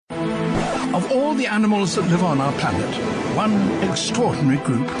Of all the animals that live on our planet, one extraordinary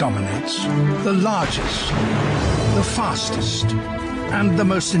group dominates. The largest, the fastest, and the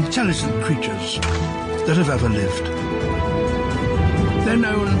most intelligent creatures that have ever lived. They're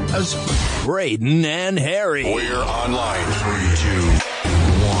known as Braden and Harry. We're online. 3, 2,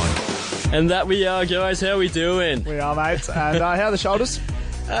 1. And that we are, guys. How we doing? We are, mate. And how are the shoulders?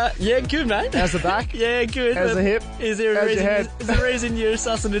 Yeah, good, mate. How's the back? Yeah, good. How's the hip? Is there a How's reason? your head? Is there a reason you're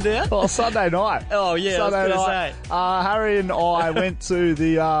sussing it out? Well, Sunday night. Oh yeah, Sunday I was gonna night. say. Harry and I went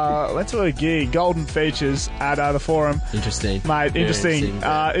to a gig, Golden Features at the Forum. Interesting, Mate. Very Interesting.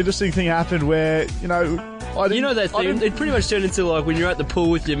 Interesting thing happened where that thing. It pretty much turned into like when you're at the pool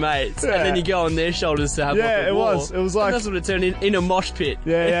with your mates, Yeah. and then you go on their shoulders to have like a it war. was. It was like And that's what it turned in a mosh pit.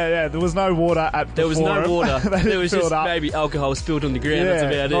 Yeah. There was no water at the There was Forum. no water. They There was filled just up. maybe alcohol spilled on the ground. That's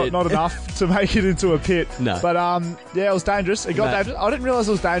about it. Not enough to make it into a pit. No. But it was dangerous. It got Mate. dangerous. I didn't realise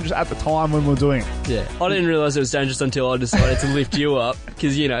it was dangerous at the time when we were doing it. Yeah, I didn't realise it was dangerous until I decided to lift you up,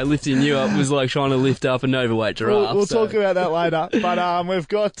 because lifting you up was like trying to lift up an overweight giraffe. We'll so. talk about that later. But we've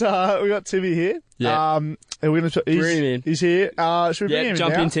got Timmy here. Yeah. And we're gonna Bring him in. He's here. Should we bring Yeah, him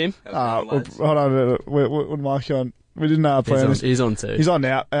jump now? in, Tim. Hold on. What mic on? We didn't plan this. He's on too. He's on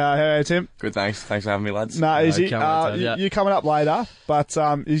now. Hey, Tim. Good, thanks. Thanks for having me, lads. No, easy. come on, yeah. You're coming up later, but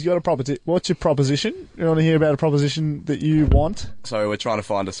he's got a what's your proposition? You want to hear about a proposition that you want? So we're trying to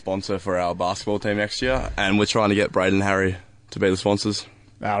find a sponsor for our basketball team next year, and we're trying to get Braden and Harry to be the sponsors.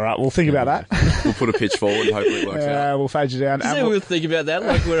 All right, we'll think about that. We'll put a pitch forward and hopefully it works out. We'll fade you down. And So we'll think about that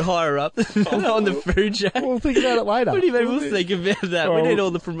like we're higher up on the food chain. we'll think about it later. What do you mean we'll think about that? Well, we need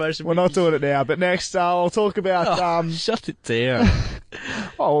all the promotion. We're not doing it now, but next I'll talk about... Shut it down.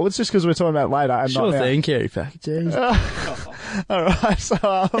 well, it's just because we're talking about it later and Sure not now. thing, Kerry Package. All right,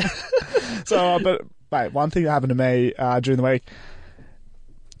 but mate, one thing that happened to me during the week.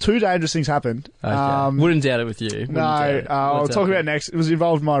 Two dangerous things happened. Okay. Wouldn't doubt it with you. No, I'll talk about it next. It was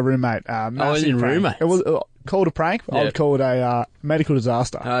involved my roommate. Massive in prank. roommates? It was called a prank. I Yeah. would call it a medical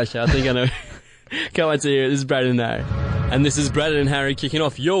disaster. Okay, I think I know. Can't wait to hear it. This is Braden and Harry. And this is Braden and Harry kicking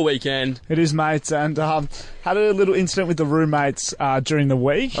off your weekend. It is, mates, and had a little incident with the roommates during the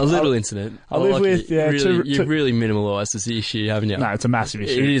week. A little incident. I live with, You've really minimalised this issue, haven't you? No, it's a massive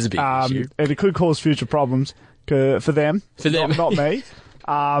issue. It is a big issue. And it could cause future problems for them. For them. Not me.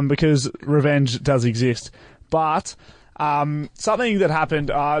 Because revenge does exist. But something that happened,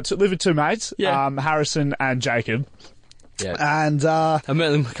 to live with two mates, Yeah. Harrison and Jacob. Yeah. And I've met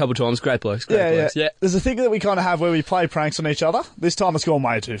them a couple of times. Great blokes. Blokes. Yeah. There's a thing that we kind of have where we play pranks on each other. This time it's gone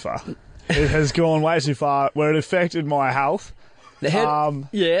way too far. It has gone way too far where it affected my health. Yeah.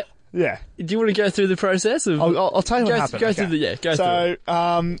 Yeah. Do you want to go through the process? Of, I'll tell you what happened. Go through the Go through it.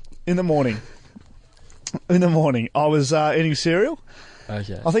 So, in the morning, I was eating cereal.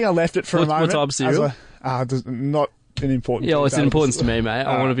 Okay. I think I left it for a moment. What type of cereal? Not an important. Yeah, well, it's detail. importance to me, mate.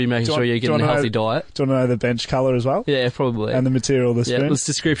 I want to be making sure you're getting a healthy diet. Do you want to know the bench colour as well? Yeah, probably. And the material of the spoon? Yeah, it's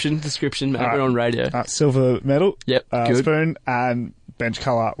description, mate. All right. We're on radio. Silver medal. Yep, good. Spoon and bench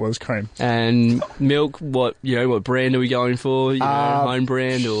colour was cream. And milk, what brand are we going for? Home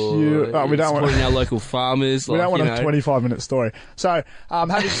brand or we don't want supporting our local farmers? We don't want a 25-minute story. So,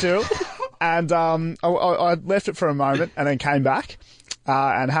 having cereal, and I left it for a moment and then came back.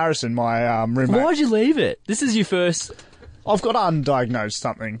 And Harrison, my roommate. Why'd you leave it? This is your first. I've got undiagnosed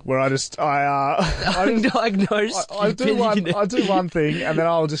something where I Undiagnosed. I do one thing and then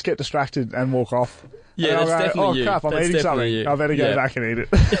I'll just get distracted and walk off. Yeah, and that's definitely you. Crap, I'm That's eating definitely something. you. I better go back and eat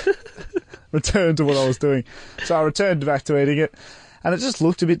it. Return to what I was doing. So I returned back to eating it, and it just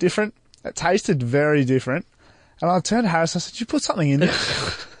looked a bit different. It tasted very different. And I turned to Harris, I said, "Did you put something in there?"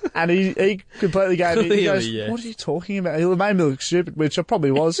 And he completely gave me, he goes, yeah. "What are you talking about?" He made me look stupid, which I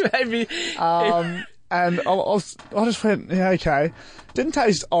probably was. Maybe. And I just went, yeah, okay. Didn't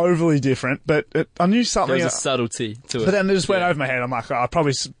taste overly different, but I knew something. There's a subtlety to it. But then it just went over my head. I'm like, I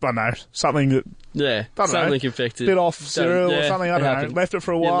don't know, something that... Yeah, I don't something know, affected. Bit off cereal or something, I don't know. happened. Left it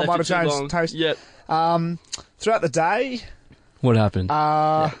for a while, might have changed the taste. Yep. Throughout the day, What happened?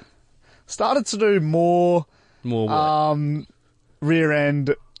 started to do more More what? rear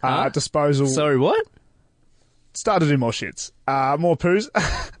end disposal. Sorry, what? Started to do more shits. More poos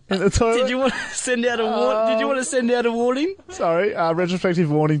in the toilet. Did you want to send out a warning? Did you want to send out a warning? Sorry,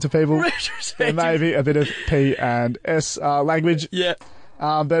 retrospective warning to people. There Retrospective. may be a bit of P and S language. Yeah.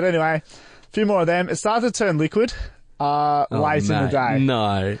 But anyway, a few more of them. It started to turn liquid late in the mate, day.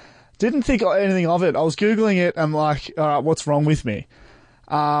 No. Didn't think anything of it. I was Googling it and like, all right, what's wrong with me?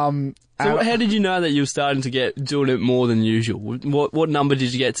 So how did you know that you were starting to doing it more than usual? What number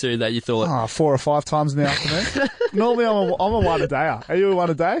did you get to that you thought? 4 or 5 times in the afternoon. Normally I'm a one a dayer. Are you a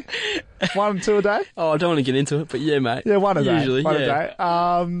one a day? 1 and 2 a day? Oh, I don't want to get into it, but yeah, mate. Yeah, one a day. Usually, one yeah.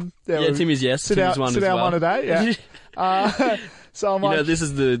 a day. Yeah, Timmy's yes. Sit Timmy's down, one sit as down well. one a day, yeah. So I'm You like, know, this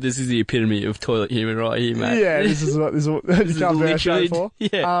is the epitome of toilet humour right here, mate. yeah, this is what you come to our show literally- for.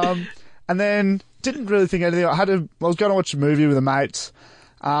 yeah. And then didn't really think anything. I was going to watch a movie with a mate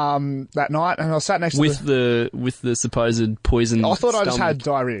that night, and I was sat next to with the supposed poison. I thought I just had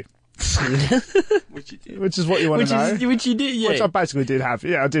stomach. diarrhea, Which you did. which is what you want to know. Which you did, yeah. Which I basically did have.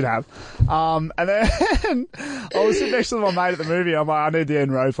 Yeah, I did have. And then I was sitting next to my mate at the movie. I'm like, I need the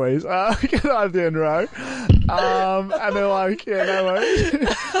end row, please. Can I have the end row? And they're like, yeah, no worries.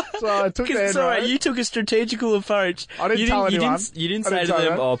 So I took the end row. Sorry, you took a strategical approach. I didn't tell anyone. You didn't I say didn't to tell them,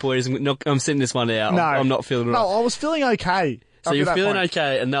 anyone. "Oh, boys, I'm sitting this one out. No. I'm not feeling right." No, I was feeling okay. So up to you're that feeling point.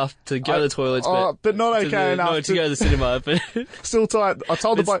 okay enough to go to the toilets, but not to okay enough to go to the cinema. But Still tight. I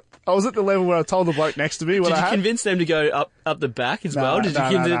told the bloke. I was at the level where I told the bloke next to me what did I you had. convince them to go up the back as well? Did you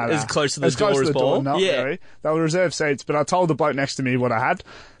convince as close to the door as possible? Not Yeah. very. They were reserved seats, but I told the bloke next to me what I had.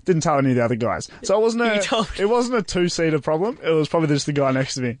 Didn't tell any of the other guys. So it wasn't it wasn't a 2-seater problem. It was probably just the guy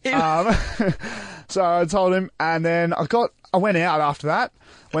next to me. So I told him, and then I went out after that.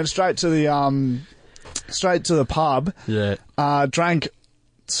 Went straight to the pub. Yeah. Drank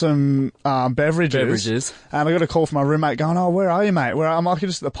some beverages. And I got a call from my roommate going, "Oh, where are you, mate?" I'm like,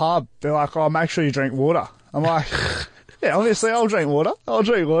 "Just at the pub." They're like, "Oh, make sure you drink water." I'm like, "Yeah, obviously I'll drink water.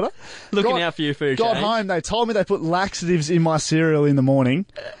 Looking out for your food. Got home, they told me they put laxatives in my cereal in the morning,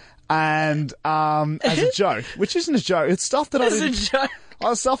 and as a joke, which isn't a joke. It's stuff that As a joke.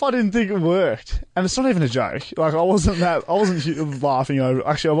 stuff I didn't think it worked, and it's not even a joke. Like I wasn't laughing over.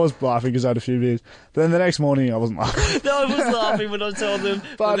 Actually, I was laughing because I had a few beers. But then the next morning, I wasn't laughing. No, I was laughing when I told them.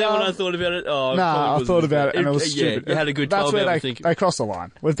 But then when I thought about it, I thought about it, and it was stupid. You had a good That's 12 where hour thinking. they crossed the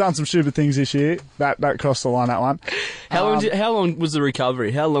line. We've done some stupid things this year. That crossed the line. That one. How long was the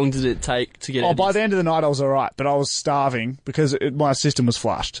recovery? How long did it take to get? By the end of the night, I was all right, but I was starving because my system was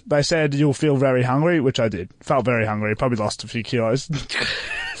flushed. They said you'll feel very hungry, which I did. Felt very hungry. Probably lost a few kilos.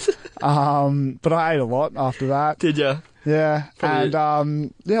 But I ate a lot after that. Did you? Yeah, Probably.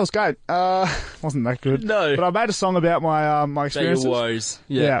 and it was great. Wasn't that good? No. But I made a song about my experiences. Your woes.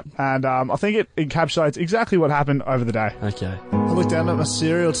 Yeah, and I think it encapsulates exactly what happened over the day. Okay. I looked down at my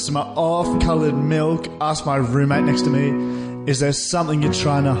cereal to some off-coloured milk, asked my roommate next to me, "Is there something you're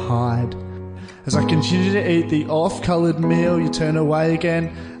trying to hide?" As I continue to eat the off-coloured meal, you turn away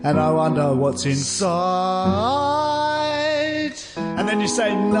again, and I wonder what's inside. And then you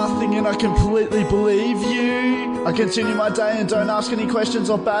say nothing, and I completely believe you. I continue my day and don't ask any questions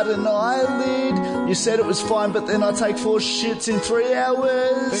or bat an eyelid. You said it was fine, but then I take 4 shits in 3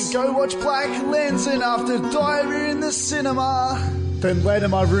 hours. Then go watch Black Lens, and after diarrhea in the cinema. Then later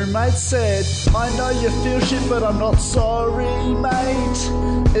my roommate said, "I know you feel shit, but I'm not sorry, mate.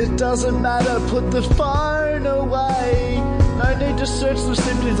 It doesn't matter, put the phone away. No need to search the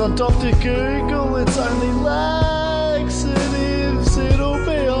symptoms on Dr. Google, it's only laxatives, it'll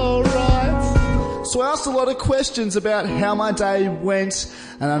be alright." So I asked a lot of questions about how my day went,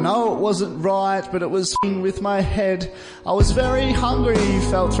 and I know it wasn't right, but it was with my head. I was very hungry,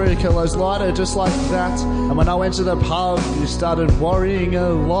 felt 3 kilos lighter just like that. And when I went to the pub, you started worrying a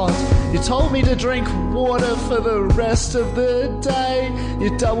lot. You told me to drink water for the rest of the day.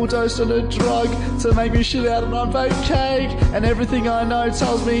 You double dosed on a drug to make me shit out an unbaked cake. And everything I know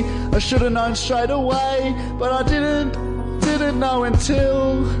tells me I should have known straight away, but I didn't know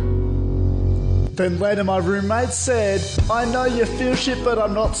until... Then later my roommate said, "I know you feel shit, but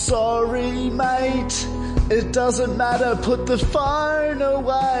I'm not sorry, mate. It doesn't matter, put the phone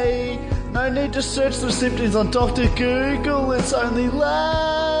away. No need to search the symptoms on Dr. Google, it's only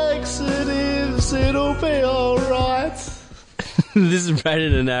laxatives, it'll be alright." This is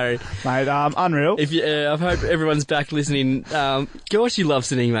Braden and Harry. Mate, unreal. If you, I hope everyone's back listening. Gosh, you love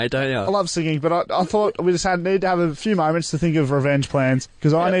singing, mate, don't you? I love singing, but I thought we just need to have a few moments to think of revenge plans,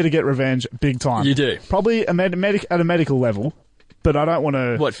 because I need to get revenge big time. You do? Probably at a medical level, but I don't want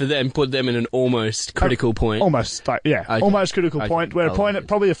to... What, for them, put them in an almost critical point? Almost, yeah. Okay. Almost critical Okay. point, where a point it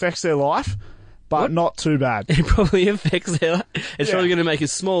probably affects their life, but not too bad. It probably affects their... It's Yeah. probably going to make a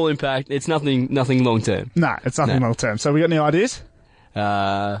small impact. It's nothing long term. No, it's nothing No. long term. So we got any ideas?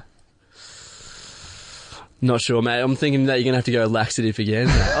 Not sure, mate. I'm thinking that you're going to have to go laxative again.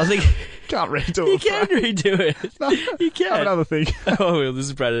 I think... can't redo You it. can redo it. You Have can. another thing. Oh, well, this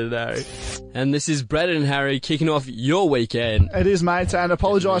is Braden and Harry. And this is Braden and Harry kicking off your weekend. It is, mate, and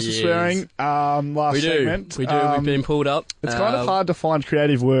apologise for It swearing last We do. segment. We do. We've been pulled up. It's kind of hard to find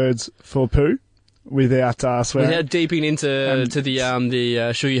creative words for poo without swearing. Without deeping into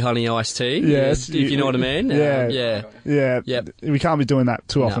the sugar honey iced tea. Yes, if you know what I mean. yeah. Yeah. Yeah, we can't be doing that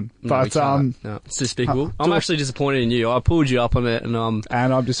too often. No, we But can't. No, it's despicable. I'm actually disappointed in you. I pulled you up on it, and I'm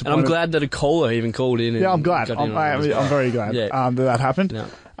disappointed. I'm glad that a caller even called in. Yeah, I'm and glad. got I'm in on it as well. very glad Yeah. that happened. No.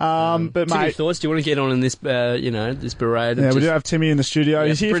 But Timmy, mate, thoughts? Do you want to get on in this? This parade? yeah, we do have Timmy in the studio. Yeah,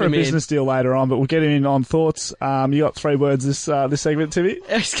 He's here for a bring him in. business deal later on, but we'll get him in on thoughts. You got 3 words this segment, Timmy.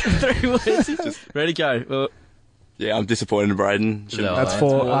 He's got 3 words. Ready, go. Well, Yeah, I'm disappointed in Braden. No. That's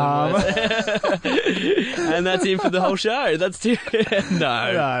for. and that's him for the whole show. That's no.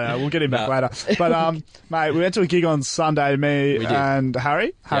 No, we'll get him back later. But, mate, we went to a gig on Sunday, me We did. and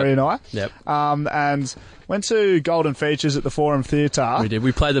Harry and I. Yep. And went to Golden Features at the Forum Theatre. We did.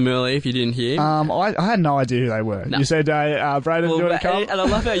 We played them early. If you didn't hear. I had no idea who they were. No. You said, Braden, do you want to come? And I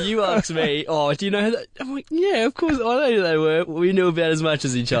love how you asked me, "Oh, do you know who that?" I'm like, "Yeah, of course, I know who they were. We knew about as much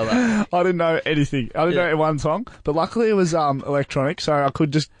as each other." I didn't know anything. I didn't Yeah. know one song, but luckily it was electronic, so I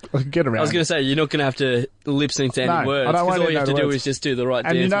could get around. I was going to say you're not going to have to lip sync to any No, words I don't because want all to you have know to the do words. is just do the right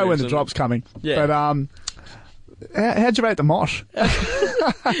and you dance know when moves the and- drop's coming. Yeah. But how'd you rate the mosh?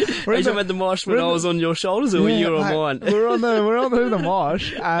 We're in Are you at the mosh when we're in I was on your shoulders, or were you on mate, mine? We're on the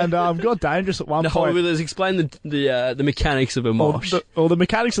mosh, and got dangerous at one No, point. let's explain the mechanics of a mosh. The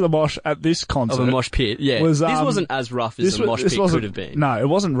mechanics of the mosh at this concert Of a mosh pit, yeah. was, this wasn't as rough as a mosh pit wasn't- could have been. No, it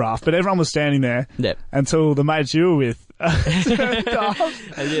wasn't rough, but everyone was standing there Yep. until the mates you were with turned up.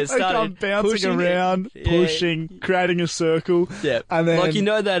 And yeah, They started come bouncing pushing around, it. Yeah. pushing, creating a circle. Yeah, And then, like you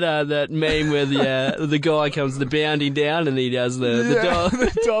know that meme where the guy comes the bounding down and he does the dog.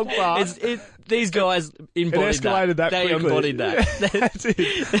 the dog bark. These guys embodied escalated that They quickly. embodied that. That's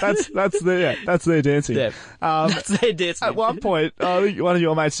it. That's their dancing. Yeah. That's their dance. At one point, I think one of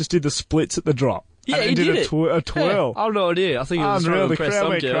your mates just did the splits at the drop. Yeah, and he then did a it. twirl. Yeah, I've no idea. I think it was Unreal. trying to The impress crowd some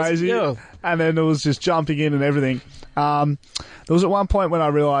went girls. crazy. Yeah. And then it was just jumping in and everything. There was at one point when I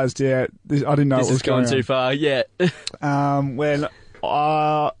realised, I didn't know This what was is going going too far. Yeah. on. When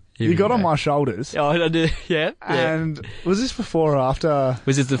Here you we got go. on my shoulders. Oh, I did. Yeah. Yeah. And was this before or after?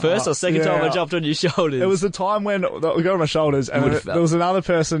 Was it the first or second time I yeah. jumped on your shoulders? It was the time when we got on my shoulders, and would've there was another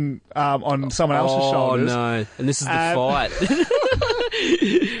person on someone else's shoulders. Oh no! And this is the And- fight.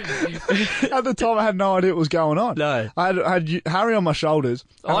 At the time, I had no idea what was going on. No. I had Harry on my shoulders.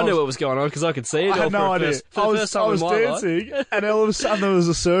 and I knew was- what was going on because I could see it. I had no idea. For the first time I was in my life. dancing, and all of a sudden there was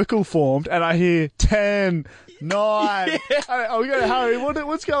a circle formed, and I hear 10, 9. I go, Harry,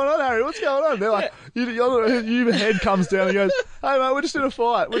 what's going on, Harry? What's going on? They're like, your head comes down and goes, hey, mate, we're just in a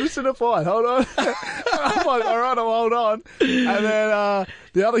fight. Hold on. I'm like, all right, I'll hold on. And then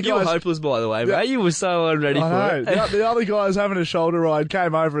the other You were guys... hopeless, by the way, mate. You were so unready I for know. it. The other guys having a shoulder ride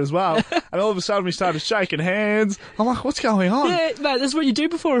came over as well, and all of a sudden we started shaking hands. I'm like, what's going on? Yeah, mate, that's what you do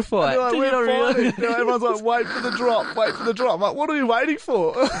before a fight. They're like, Do you not we're realise? fighting. You know, everyone's like, wait for the drop. I'm like, what are we waiting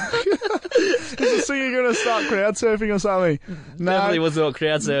for? Is the singer going to start crowd surfing or something? Definitely No. was not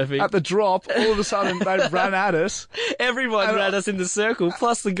crowd surfing. At the drop, all of a sudden they ran at us, Everyone And ran us in the circle,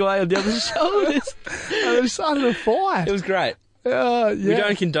 plus the guy on the other shoulders. and they started a fight. It was great. Yeah. We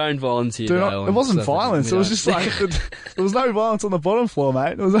don't condone violence here, Do though. not, it and wasn't stuff. violence. We It was don't. just like there was no violence on the bottom floor,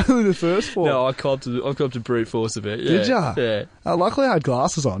 mate. It was only the first floor. No, I copped to brute force a bit. Yeah. Did ya? Yeah. Luckily, I had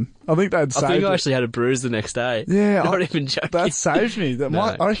glasses on. I think they'd I saved think I it. actually had a bruise the next day. Yeah, Not even joking. That saved me. No.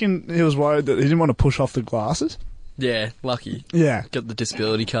 I reckon he was worried that he didn't want to push off the glasses. Yeah, lucky. Yeah. Got the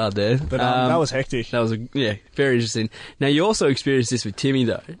disability card there. But that was hectic. That was very interesting. Now you also experienced this with Timmy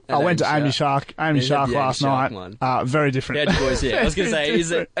though. I went to Amy Shark Yeah, you had Shark the Amy last Shark night. one. Very different. Yeah, boys. Yeah, I was gonna say,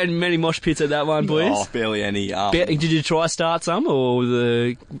 is it and many mosh pits at that one, boys? Oh, barely any. Did you try start some, or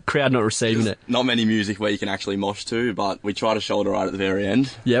the crowd not receiving it? Not many music where you can actually mosh to, but we tried a shoulder ride at the very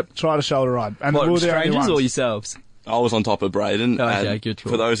end. Yep. Tried a shoulder ride. And What, we were the only strangers or ones. yourselves? I was on top of Braden. Okay, and good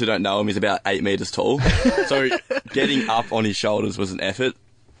call. For those who don't know him, he's about 8 metres tall. So getting up on his shoulders was an effort,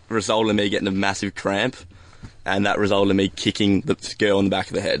 resulted in me getting a massive cramp, and that resulted in me kicking the girl in the back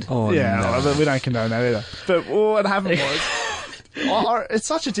of the head. Oh, Yeah, well, we don't condone that either. But what happened was, it's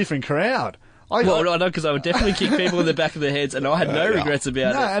such a different crowd. Well, I know because I would definitely kick people in the back of their heads, and I had no regrets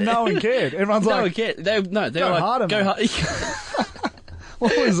about no, it. and no one cared. Everyone's No like, one cared. They were Go like, harder, go mate." hard.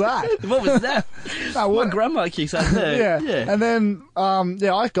 what was that? What was that? No, My what- grandma kicks out there. Yeah. And then,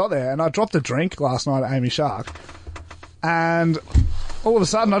 I got there and I dropped a drink last night at Amy Shark. And all of a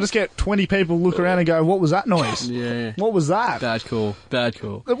sudden I just get 20 people look around and go, what was that noise? Yeah. What was that? Bad call. Bad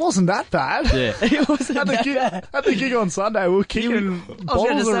call. It wasn't that bad. Yeah. It wasn't At the gig on Sunday, we were kicking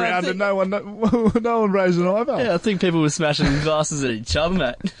bottles say, I around think- and no one raised an eyebrow. Yeah, I think people were smashing glasses at each other,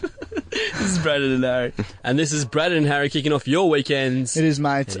 mate. This is Braden and Harry. And this is Braden and Harry kicking off your weekends. It is,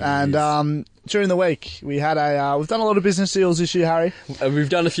 mate. It and is. During the week, we had we've done a lot of business deals this year, Harry. We've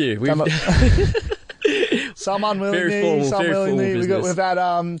done a few. Done some unwillingly, Very formal, some very formal willingly. business. We've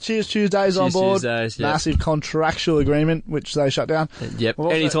had Cheers Tuesdays on Cheers board. Tuesdays, yeah. Massive contractual agreement, which they shut down. Yep. We've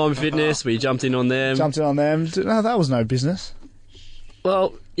also- Anytime Fitness, we jumped in on them. Jumped in on them. No, that was no business.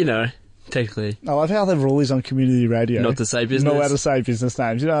 Well, you know, technically, I love how the rule is on community radio. not to say business. Not allowed to say business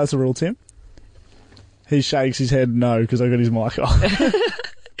names. You know that's a rule, Tim? He shakes his head no because I got his mic off.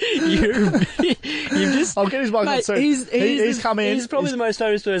 You've just... I'll get his mic on Mate, soon. He's come in. He's probably the most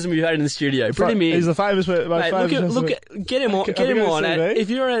famous person we've had in the studio. Put him in. He's the famous, most Mate, famous. get him on. Have Get we him got on. a CV? If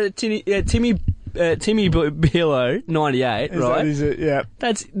you're a Timmy Billo, 98, right? Yeah,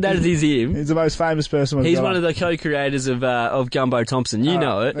 That is him. he's the most famous person we've He's got. one of the co-creators of Gumbo Thompson. You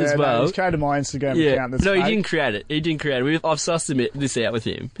know it as yeah, well. No, he's created my Instagram Yeah. account. That's No, he fake. didn't create it. I've sussed this out with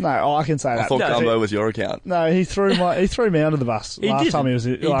him. No, I can say I that. thought No, Gumbo was your account. No, he threw me under the bus He last didn't. time he was.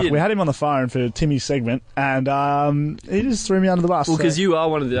 He Like, we didn't. had him on the phone for Timmy's segment, and he just threw me under the bus. Well, so- because you are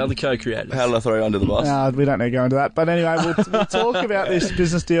one of the other co-creators. How did I throw you under the bus? we don't need to go into that. But anyway, we'll talk about this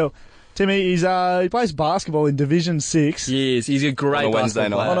business deal. Timmy, he plays basketball in Division 6 Yes, he's a great On a Wednesday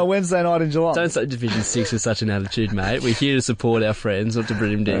basketball night. on player. a Wednesday night in Geelong. Don't say Division 6 with such an attitude, mate. We're here to support our friends, not to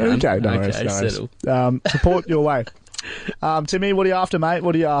bring them down. Okay, no worries, no worries. settle. Support your way. Timmy, what are you after, mate?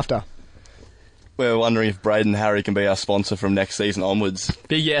 What are you after? We're wondering if Braden Harry can be our sponsor from next season onwards.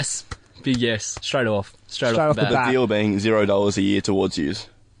 Big yes. Big yes. Straight off Straight the off the bat. bat. The deal being $0 a year towards use.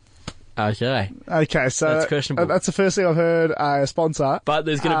 Okay. Okay, so That's questionable. that's the first thing I've heard. A sponsor. But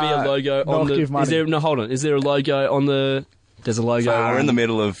there's going to be a logo not on the... give money. Hold on. Is there a logo on the... There's a logo We're on... in the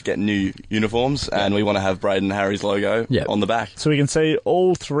middle of getting new uniforms, and we want to have Braden Harry's logo Yeah. on the back. So we can see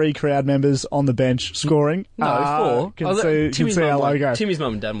all 3 crowd members on the bench scoring. No, 4. Can see our logo. Timmy's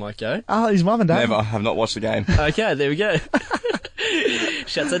mum and dad might go. Oh, his mum and dad. Never. Have not watched the game. Okay, there we go.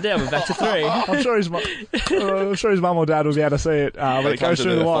 Shuts that down. We're back to 3. I'm sure his mum or dad will be able to see it when it goes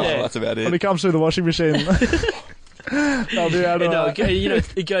through the wash. Yeah. That's about When it. it comes through the washing machine. They'll be able to. No,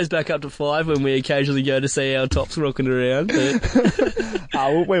 it goes back up to 5 when we occasionally go to see our tops rocking around.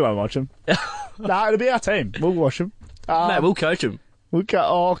 But, we won't watch them. No, it'll be our team. We'll watch them. mate, we'll coach them. We'll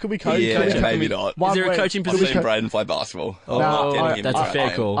could we coach? Yeah, coach them? maybe not. One Is there a week. coaching I've position? seen Braden play basketball. Oh, No, Getting him that's a to fair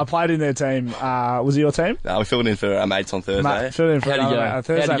play. call. I played in their team. Was it your team? No, we filled in for our mates on Thursday. Matt, fill in for How'd he another go? mate. How'd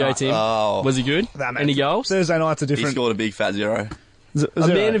Thursday he go, night. Tim? Oh, Was he good? Nah, mate. Any goals? Thursday nights are he different. scored a big fat 0. A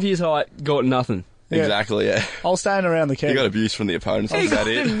man of his height got nothing. Yeah. Exactly, yeah. I'll stand around the key. He got abuse from the opponents. That's about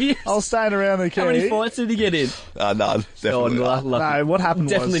it. I'll stand around the key. How many fights did he get in? None. Oh, Definitely not. lucky. No, what happened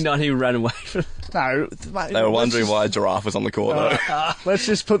Definitely was... not. He ran away from. No, mate, They were wondering why a giraffe was on the court, though. Let's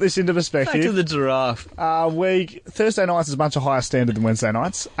just put this into Back to perspective. the giraffe. Thursday nights is a much higher standard than Wednesday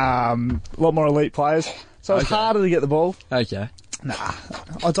nights. A lot more elite players. So it's Okay. harder to get the ball. Okay.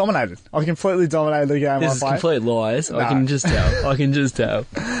 I dominated. I completely dominated the game This I is played. complete lies. I No. can just tell. I can just tell.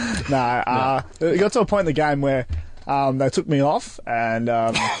 It got to a point in the game where they took me off and...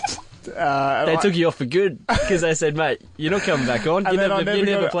 They took you off for good because they said, mate, you're not coming back on. and You're then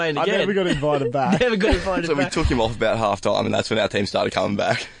never playing I again. never got invited back. Never got invited So we back. took him off about half time, and that's when our team started coming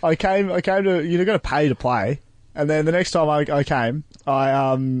back. I came to... You're going to pay to play. And then the next time I came,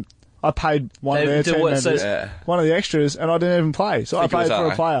 I paid one of They- their to team what- members, so- Yeah. one of the extras, and I didn't even play. So I think it paid was,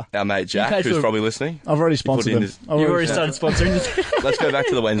 for a player. Our mate Jack, paid who's for- probably listening. I've already put sponsored in them. his- You've already started sponsoring the Let's go back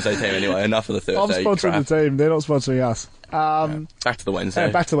to the Wednesday team anyway. Enough of the I'm Thursday sponsoring crap. the team. They're not sponsoring us. Back to the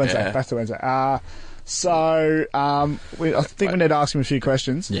Wednesday. Back to Wednesday. Yeah. Back to Wednesday. I think we need to ask him a few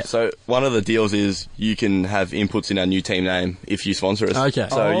questions. Yeah. So one of the deals is you can have inputs in our new team name if you sponsor us. Okay.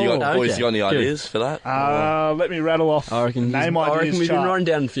 So you got, Oh, boys, okay. you got any Good. ideas for that? Let me rattle off I reckon name I reckon ideas we've been chart. writing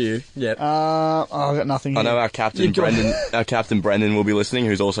down a few. Yeah. I've got nothing I here. know our captain You've got- Brendan. Our captain Brendan will be listening,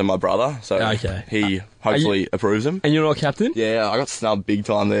 who's also my brother. So Okay. he hopefully approves them. And you're not captain? Yeah, I got snubbed big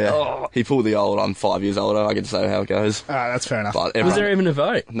time there. Oh. He pulled the old "I'm 5 years older." I get to say how it goes. That's fair enough. But Was everyone, there even a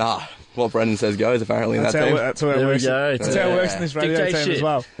vote? nah, what Brendan says goes apparently in That's that how, team. that's how it There we works. go. That's how it works in this radio Dictate team shit. as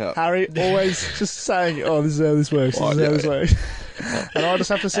well. Yeah. Harry always just saying, "Oh, this is how this works. This is how this works," and I just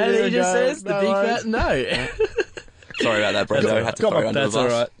have to sit And there he and just go, says the "No big worries." fat no. Sorry about that, Brendan. I had to Got throw my- you under That's the all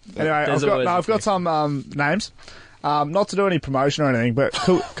bus. right. Anyway, There's I've always got a thing. some names. Not to do any promotion or anything, but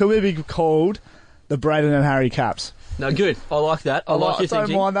could we be called the Braden and Harry Caps? No, good. I like that. I like your don't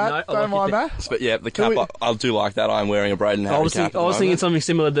thinking. mind that. No, I don't like your mind think- that. But yeah, the cap, we- I do like that. I'm wearing a Braden Harry cap. I was thinking something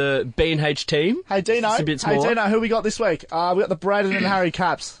similar to the B&H team. Hey Dino, Just a bit smaller. who we got this week? We got the Braden and Harry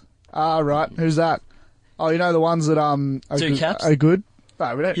caps. Right. Who's that? Oh, you know the ones that are Do good, caps? are good.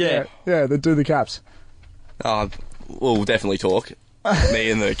 No, we don't. Yeah. Yeah, they do the caps. We'll definitely talk. Me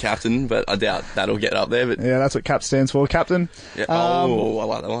and the captain, but I doubt that'll get up there. But Yeah, that's what cap stands for, Captain. yeah, I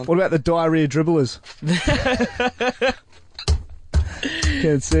like that one. What about the diarrhea dribblers?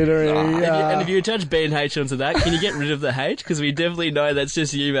 Considering. And if you attach B&H onto that, can you get rid of the H? Because we definitely know that's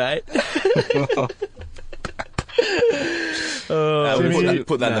just you, mate. Timmy-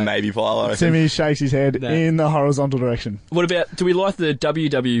 Put that in the maybe pile. I reckon. Timmy shakes his head No. in the horizontal direction. What about, do we like the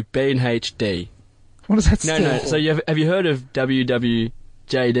WWB&HD? What does that No, stand no. for? So have you heard of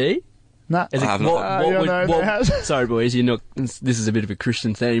WWJD? Nah. As I a- haven't. Sorry, boys, you're not. This is a bit of a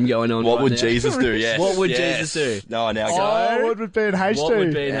Christian theme going on. What right would now. Jesus do? Yes. What would Yes. Jesus do? No, I now go. Oh, what would B&H What do?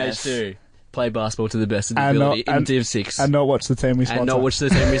 would B&H Yes. do? Play basketball to the best of the And ability not- in Div 6. And not watch the team we sponsor. And not watch the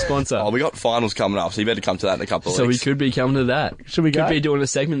team we sponsor. Oh, we got finals coming up, so you better come to that in a couple of So we weeks. could be coming to that. Should we go? Could be doing a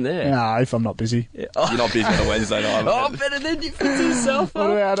segment there. Nah, if I'm not busy. You're not busy on a Wednesday night. Oh, better than you fix yourself What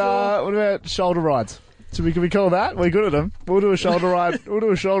about shoulder rides? Can we call that? We're good at them. We'll do a shoulder ride. We'll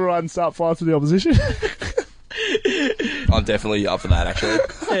do a shoulder ride and start fights with the opposition. I'm definitely up for that, actually.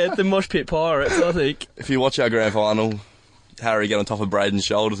 Yeah, the Mosh Pit Pirates, I think. If you watch our grand final, Harry get on top of Braden's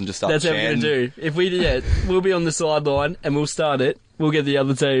shoulders and just start That's what we're chanting. going to do. If we do, yeah, we'll be on the sideline and we'll start it. We'll get the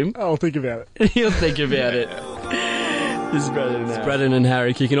other team. I'll think about it. He'll think about it. This is Braden and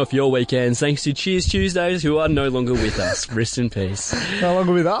Harry kicking off your weekends thanks to Cheers Tuesdays, who are no longer with us. Rest in peace. No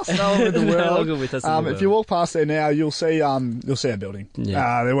longer with us. No longer with the No world. longer with us in the If world. you walk past there now, you'll see a building.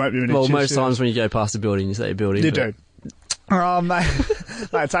 Yeah. There won't be many. Well, Cheers most Tuesdays. times when you go past a building, you say a building. You but- do.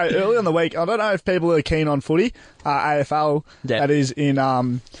 Mate, so early on the week, I don't know if people are keen on footy, AFL, Yeah. that is in,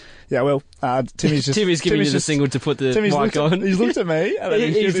 Timmy's just... Timmy's giving you the just- single to put the Timmy's mic looked on. he's looked at me. And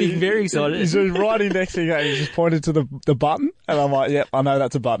then He's very excited. He's right indexing it and he's just pointed to the button. And I'm like, yep, I know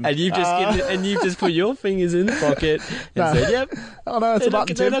that's a button. And you've just put your fingers in the pocket and No. said, "Yep." I know it's a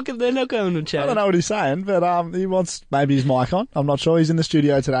button, They're Tim. not going to I chat. don't know what he's saying, but he wants maybe his mic on. I'm not sure. He's in the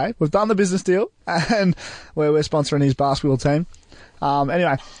studio today. We've done the business deal, and we're sponsoring his basketball team.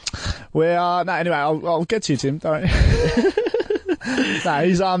 Anyway, I'll get to you, Tim. Don't. No,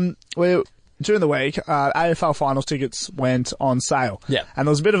 he's we're during the week. AFL finals tickets went on sale. Yeah. and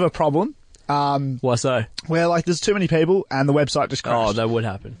there was a bit of a problem. Why so? Where there's too many people and the website just crashed. Oh, that would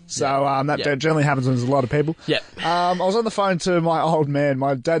happen. So that Yeah. generally happens when there's a lot of people. Yep. I was on the phone to my old man.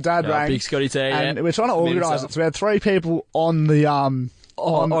 My dad rang. Big Scotty T, and yeah. we're trying to organise it. So we had 3 people on the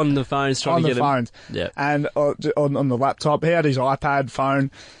on the phones trying on to the get phones. Yeah. And on the laptop, he had his iPad phone.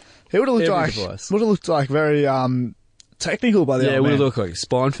 He would have looked Every device. like very technical by the Yeah, it old would man. look like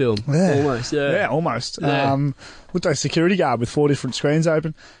spine film. Yeah. Almost, yeah. Yeah, almost. Yeah. Looked like a security guard with 4 different screens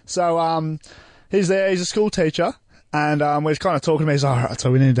open. So he's there. He's a school teacher, and we're kind of talking to him. He's like, all right,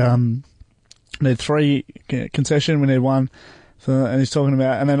 so we need 3 concession. We need 1. And he's talking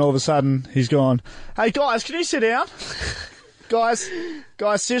about, and then all of a sudden he's gone, "Hey guys, can you sit down? guys,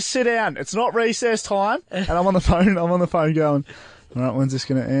 just sit down. It's not recess time." And I'm on the phone going, "All right, when's this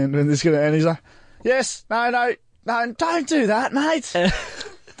going to end? When's this going to end?" He's like, "Yes, no, don't do that, mate.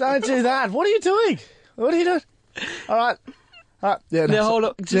 Don't do that. What are you doing? What are you doing? All right. Yeah, Now hold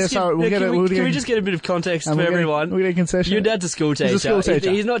up. Can we just get a bit of context for we'll everyone? We'll get a concession. Your dad's a school teacher. He's a school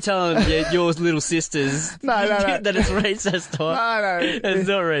teacher. He's not telling your little sisters No. that it's recess time. No. It's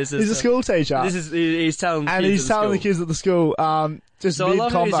not recess. He's a school teacher. He's telling and kids he's telling the kids at the school, just So I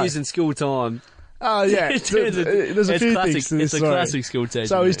love how mid-combo. he's using school time. Oh, yeah. There's a It's few classic. things to this It's a story. classic school teacher.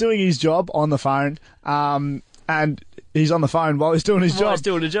 So he's mate. doing his job on the phone, and he's on the phone while he's doing his While job. he's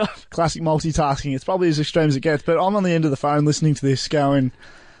doing a job. Classic multitasking. It's probably as extreme as it gets, but I'm on the end of the phone listening to this going,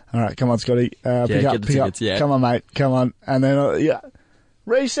 all right, come on, Scotty. Pick get the up. tickets, yeah. Come on, mate. Come on. And then,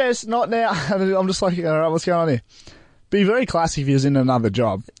 recess, not now. And I'm just like, all right, what's going on here? Be very classy if he was in another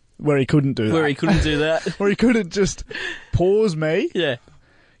job where he couldn't do that. Where he couldn't do that. Where he couldn't just pause me, Yeah.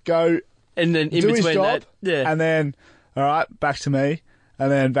 go And then in do his between job, that, yeah. and then, all right, back to me,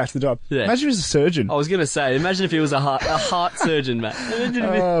 and then back to the job. Yeah. Imagine he was a surgeon. I was going to say, imagine if he was a heart surgeon, mate.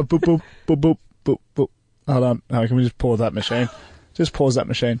 Boop, boop, boop, boop, boop, boop. Hold on. Can we just pause that machine? Just pause that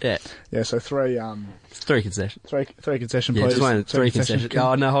machine. Yeah. Yeah, so 3 concessions. three concession, Yeah, please. just one, 3 concessions.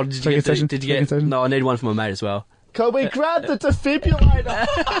 Oh, no, hold on. Three concession, Did three you get... concession. No, I need one for my mate as well. Can we grab the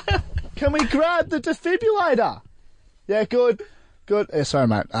defibrillator? Can we grab the defibrillator? Yeah, good. Yeah, sorry,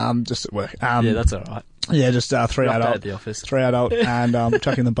 mate. Just at work. Yeah, that's all right. Yeah, just 3 Rough day adult. at the office. 3 adult, and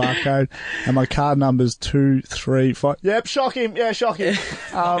chucking the barcode. And my card number's 235. Yep, shock him. Yeah, shock him.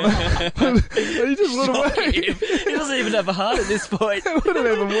 He just would have worked. He doesn't even have a heart at this point. It would have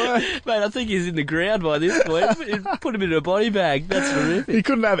even worked. Mate, I think he's in the ground by this point. Put him in a body bag. That's horrific. He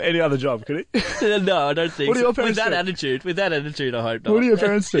couldn't have any other job, could he? No, I don't think What do so. your parents With that attitude, I hope not. What do your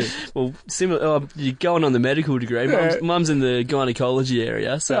parents do? Well, similar. You're going on the medical degree. Yeah. Mum's in the gynecology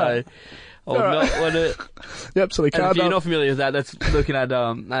area, so Yeah. I would not want to. Yep, so the And card if you're number. not familiar with that, that's looking at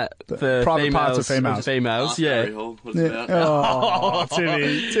for private parts of females. Females, Barry yeah. Hall, what's it about? Oh,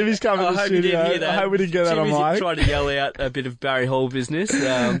 Timmy. Timmy's coming I to the hope you studio. didn't hear that. I hope we didn't get that on Timmy's mic. trying to yell out a bit of Barry Hall business,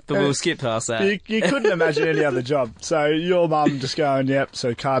 but we'll skip past that. You couldn't imagine any other job. So your mum just going, yep,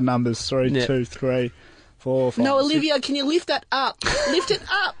 so card numbers 3, Yep. 2, 3, 4, 5. No, Olivia, can you lift that up? Lift it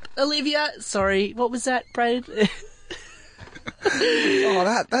up, Olivia. Sorry, what was that, Braden?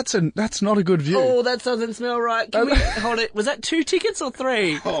 Oh, that's not a good view. Oh, that doesn't smell right. Can we hold it? Was that 2 tickets or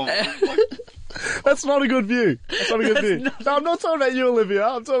 3? Oh, That's not a good view. That's not a good view. No, I'm not talking about you, Olivia.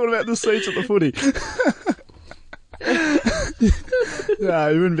 I'm talking about the seats at the footy. No,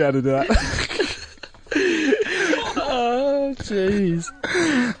 you wouldn't be able to do that. Oh, jeez.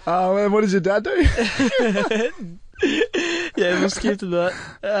 And what does your dad do? Yeah, we'll skip to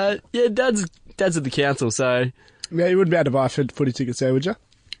that. Yeah, Dad's at the council, so Yeah, you wouldn't be able to buy footy tickets there, would you?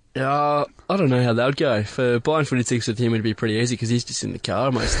 I don't know how that would go. For buying footy tickets with him would be pretty easy because he's just in the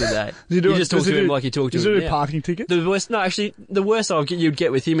car most of the day. You just talk to him like you talk to Does him. he do now. parking tickets? The worst you'd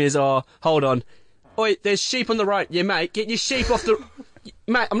get with him is, hold on. Oi, there's sheep on the road. Yeah, mate, get your sheep off the...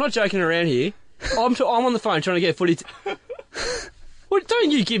 Mate, I'm not joking around here. I'm on the phone trying to get footy... Well,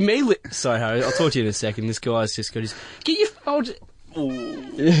 don't you give me... Sorry, Harry, I'll talk to you in a second. This guy's just got his... Get your...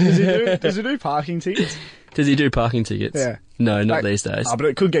 Does he do parking tickets? Does he do parking tickets? Yeah. No, not Like- these days. Oh, but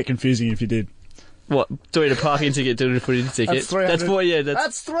it could get confusing if you did. What? Doing a parking ticket, doing a footy ticket? That's 300. That's for you.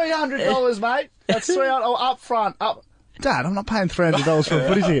 That's $300, mate. That's $300. Oh, up front. Up. Dad, I'm not paying $300 for a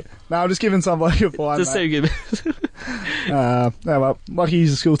footy ticket. No, I'm just giving somebody a fine, just so mate. good. Oh, well, lucky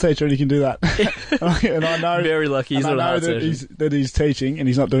he's a school teacher and he can do that. and I know, Very lucky. He's and not a I know hard that surgeon. that he's teaching and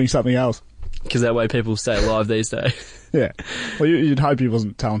he's not doing something else. Because that way people stay alive these days. Yeah. Well, you'd hope he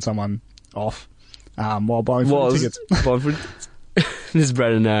wasn't telling someone off while buying footy tickets. This is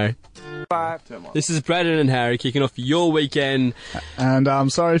Braden and Harry. This is Braden and Harry kicking off your weekend. And I'm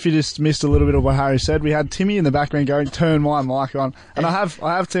sorry if you just missed a little bit of what Harry said. We had Timmy in the background going, turn my mic on. And I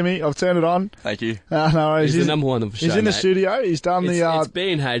have Timmy. I've turned it on. thank you. No worries. He's the number one of the show, He's in the mate. studio. He's done It's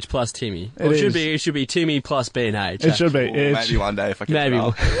B&H plus Timmy. Or It it should be Timmy plus B&H. It should be. Or maybe one day if I can. Maybe.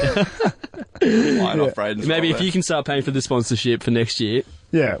 Why not, Braden's Maybe well if you can start paying for the sponsorship for next year.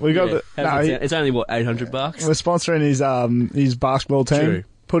 Yeah, we got Yeah. the. How's No, it he, sound? It's only, what, $800? we're sponsoring his basketball team. True.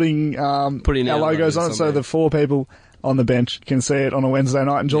 Putting Putting our our logos logos on it on so there. the 4 people on the bench can see it on a Wednesday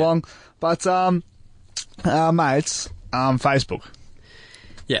night in Geelong. But mates, Facebook.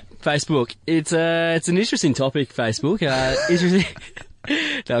 Yeah, Facebook. It's an interesting topic, Facebook. Interesting.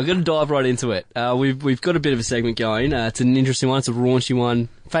 No, I'm going to dive right into it. We've got a bit of a segment going. It's an interesting one. It's a raunchy one.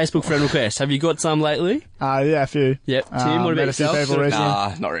 Facebook friend requests. Have you got some lately? Yeah, a few. Yep. Tim, what met about a few yourself? people recently.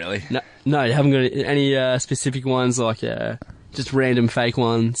 Nah, not really. No, you haven't got any specific ones like just random fake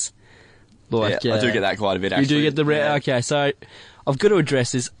ones. Like Yeah, I do get that quite a bit, You actually. do get the Yeah. Okay, so I've got to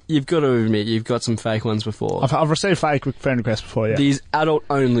address this. You've got to admit you've got some fake ones before. I've received fake friend requests before, yeah. These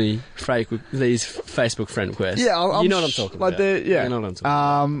adult-only these Facebook friend requests. Yeah, you know what I'm talking like about. they're- yeah. You know what I'm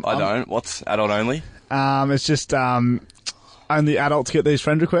talking I don't. What's adult only? It's just only adults get these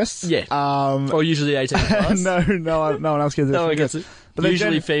friend requests. Yeah. Um, Or usually 18 plus. no one else gets this. No one gets it. But they're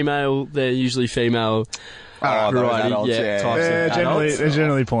Usually female. They're usually female. Oh, those variety, adults, yeah, yeah. types They're of generally, adults. they're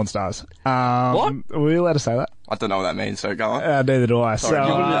generally porn stars. What? Are we allowed to say that? I don't know what that means, so go on. Neither do I. Sorry, so,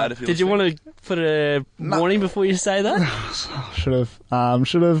 give me that if Did you want to put a warning before you say that? should have.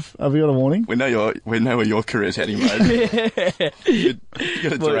 Have you got a warning? We know where your career's heading, mate. You're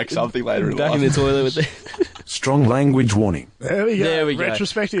gonna direct something later in Back life. in the toilet with the... Strong language warning. There we go. There we go.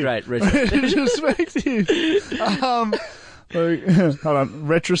 Retrospective. Great. Retrospective. Hold on.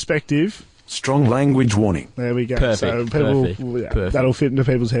 Retrospective. Strong language warning. There we go. Perfect, So people, perfect, yeah, perfect. that'll fit into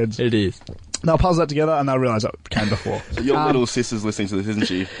people's heads. It is. They'll puzzle that together and they'll realise that came before. So your little sister's listening to this, isn't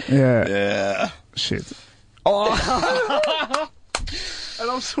she? Yeah. Yeah. Shit. Oh. And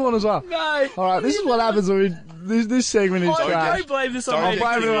I'm sworn as well. No. All right. This is what happens when we this segment is Oh, trash. don't blame this on Don't I'll me.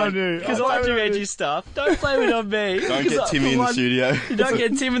 blame it on you. Because I'll I blame do it on you. edgy stuff. Don't blame it on me. Don't 'Cause get Timmy in the studio. Don't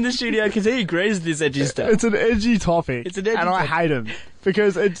get Tim in the studio because he agrees with this edgy stuff. It's an edgy topic. It's an edgy and I topic. hate him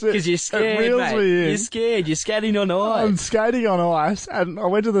because Because you're scared, it reels mate. me in. You're scared. You're skating on I'm ice. skating on ice, and I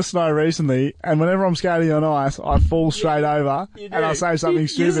went to the snow recently, and whenever I'm skating on ice, I fall straight over, You and I do. say something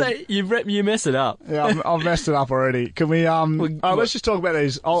stupid. You mess it up. Yeah, I've messed it up already. Can we, let's just talk about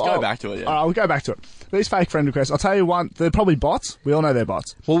these. Let's go back to it, yeah. All right, we'll go back to it. These fake friend requests, I'll tell you one, they're probably bots. We all know they're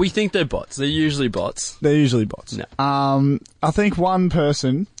bots. Well, we think they're bots. They're usually bots. They're usually bots. No. I think one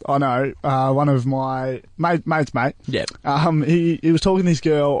person, I know, one of my mate's mate, Yep. he was talking to this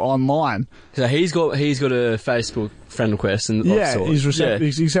girl online. So he's got a Facebook friend request and of Yeah, sorts.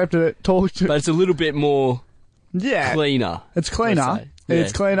 he's accepted it, talked to, But it's a little bit more yeah. cleaner. It's cleaner. let's say.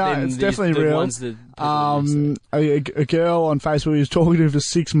 It's Yeah. cleaner. Than It's the- definitely the real. ones that people use. A girl on Facebook he was talking to for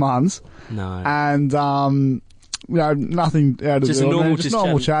 6 months, No. and nothing out of Just the a ordinary, normal, just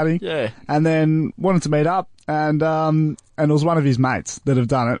normal chatting. Yeah. And then wanted to meet up, and it was one of his mates that have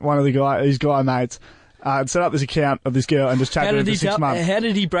done it. One of his guy mates had set up this account of this girl and just chatted with her for 6 months. How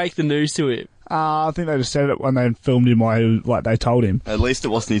did he break the news to him? I think they just said it when they filmed him while they told him. At least it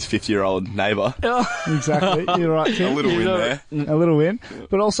wasn't his 50-year-old neighbour. Exactly, you're right, A Tim. little win there. A little win,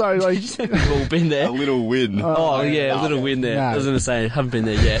 but also like. We've all been there. A little win. Oh, yeah, a little win there. No. I was going to say, haven't been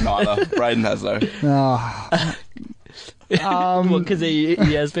there yet. Neither. Braden has though. Because he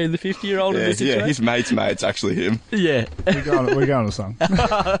has been the 50-year-old in Yeah, this situation. his mate's actually him. Yeah. We're going to song.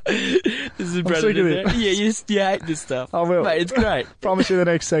 This is Brandon sick of in it. there. Yeah, you hate this stuff. I will. Mate, it's great. Promise you the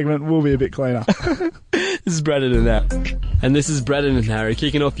next segment will be a bit cleaner. This is Brandon and that. And this is Brandon and Harry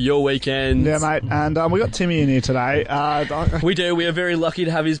kicking off your weekend. Yeah, mate. And we got Timmy in here today. We do. We are very lucky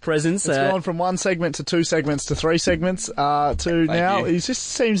to have his presence. It's gone from one segment to 2 segments to 3 segments to now. you. He just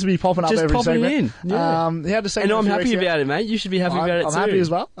seems to be popping up Just every popping segment. in, yeah. He had a and segment. I'm a few happy weeks ago. about it, mate. You should be happy about it I'm too. happy as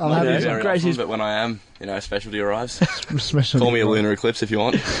well. I'm I happy know. as well. Very Great, often, he's- but when I am, specialty arrives. Especially- Call me a lunar eclipse if you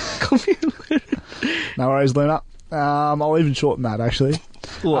want. No worries, Luna. I'll even shorten that actually.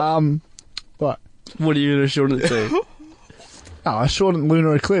 What? But What are you going to shorten it to? I shortened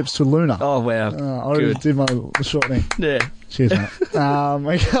lunar eclipse to lunar. Oh, wow. I already Good. did my shortening. Yeah. Cheers, mate.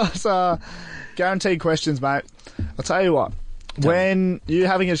 We got guaranteed questions, mate. I'll tell you what. When you're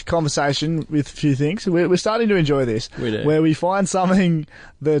having a conversation with a few things, we're starting to enjoy this. We do. Where we find something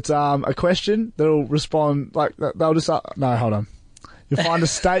that a question that'll respond like they'll just no, hold on. You'll find a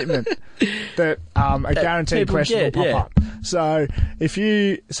statement that a guaranteed people question get, will pop yeah. up. So if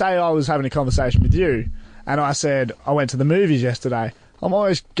you say I was having a conversation with you and I said I went to the movies yesterday, I'm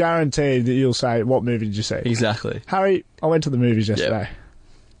always guaranteed that you'll say, "What movie did you see?" Exactly. Harry, I went to the movies yesterday.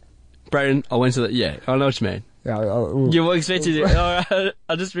 Braden, I went to the... Yeah, I know what you mean. Yeah, You were expecting it.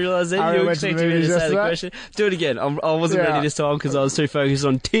 I just realised that I you were went to the expecting me to movies say the yesterday. question. Do it again. I wasn't Yeah. ready this time because I was too focused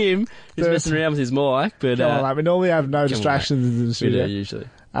on Tim, who's There's- messing around with his mic. But Come on, mate. We normally have no distractions in the we do studio. usually.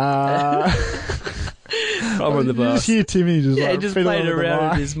 Uh, I'm on the you just bus. hear Timmy just Yeah, like just fiddling playing with the around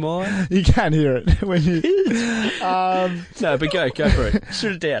with mic. his mic. You can hear it when you. No, but go for it.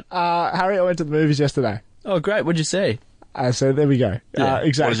 Shoot it down. Harry, I went to the movies yesterday. Oh, great. What'd you see? So there we go. Yeah.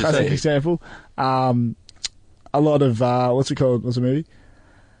 Exact What did you classic see? example. A lot of what's it called? What's the movie?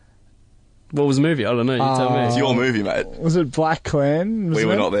 What was the movie? I don't know. You tell It's me. your movie, mate. Was it Black Clan? We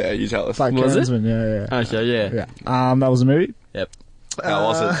were not there. You tell us. Black Was it? Klansman. Yeah. Okay, yeah. Yeah. That was a movie. Yep. How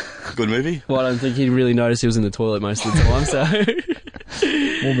was it? Good movie? Well, I don't think he really noticed he was in the toilet most of the time, so...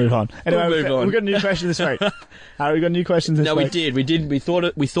 We'll move on. Anyway, We'll move on. we've got a new question this week. Harry, we got new questions this No, week. we did. We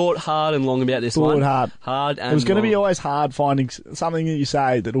thought hard and long about this Thought one. hard. Hard and It was going to be long. always hard finding something that you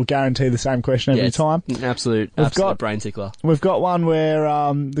say that will guarantee the same question every it's time. an absolute got- brain tickler. We've got one where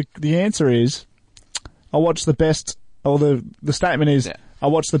the answer is, I watched the best, or the statement is, Yeah. I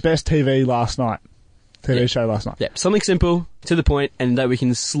watched the best TV last night. TV Yeah. show last night. Yeah, something simple, to the point, and that we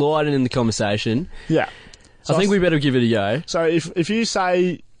can slide it in the conversation. Yeah. I think we better give it a go. So if you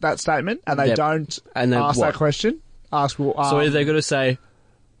say that statement and they Yep. don't And then ask what? that question, ask well, So they've got to say,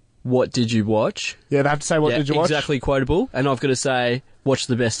 what did you watch? yeah, they have to say what Yeah, did you watch? exactly quotable. And I've got to say, watch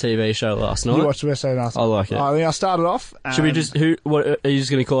the best TV show last night. You watched the best TV last night. I like it. I think I started off. Should we and, just, what, are you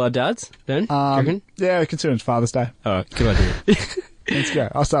just going to call our dads then? Do you reckon? yeah, considering it's Father's Day. Alright, good idea. Let's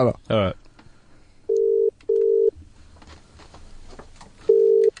go. I'll start off. Alright.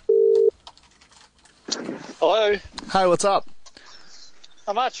 Hello. Hey, what's up?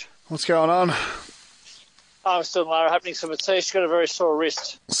 How much? What's going on? I'm still Lara happening to Matisse. She's got a very sore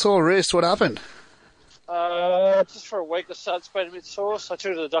wrist. Sore wrist. What happened? Just for a week or so, it's been a bit sore. So I took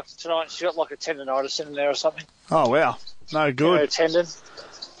her to the doctor tonight. And she got like a tendonitis in there or something. Oh wow, no Her good. tendon.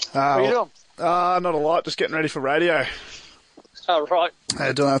 What are you doing? Not a lot. Just getting ready for radio. Oh, right.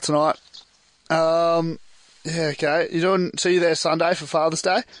 Doing that tonight. Yeah, okay. So you there Sunday for Father's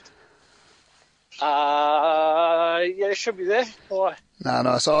Day? Yeah, should be there. Why?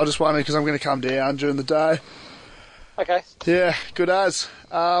 No. So I just wondered because I'm going to come down during the day. Okay. Yeah, good as.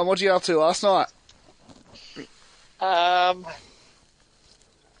 What did you get up to last night?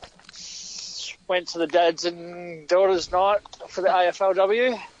 Went to the dads and daughters night for the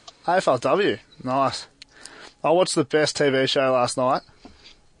AFLW. AFLW. Nice. I watched the best TV show last night.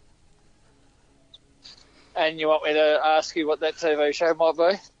 And you want me to ask you what that TV show might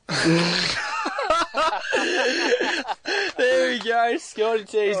be? There we go. Scotty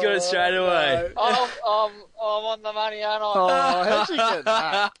T's got it straight away. I'm on the money, aren't I? Oh, how'd you get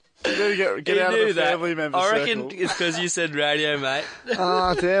that? You gotta get He out knew of the that. family member I reckon circle. it's because you said radio, mate.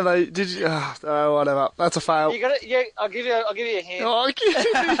 Oh, damn. Did you... Oh, whatever. That's a fail. You got it. Yeah, I'll give you a hint. Oh, I give you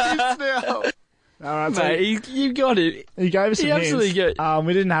hints now. All right, so Mate, you got it. he gave us some He absolutely hints. got-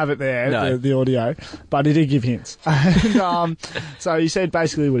 We didn't have it there, No. the audio, but he did give hints. And, so he said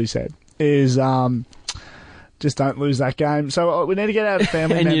basically what he said is just don't lose that game. So we need to get out of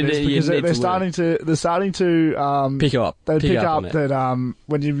family And you members need- you because need they're to starting to Pick up. they pick on up it. that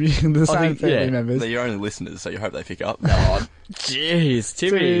when you the same think, family yeah. members. They're your only listeners, so you hope they pick up. Jeez,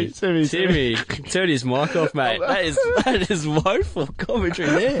 Timmy. Timmy. Turn his mic off, mate. That is woeful commentary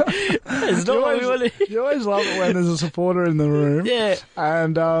there. That's not what we want to You always love it when there's a supporter in the room. Yeah.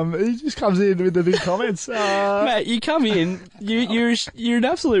 And he just comes in with the big comments. Mate, you come in, you're an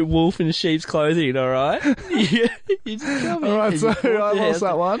absolute wolf in sheep's clothing, alright? You just come in. All right, and so you I lost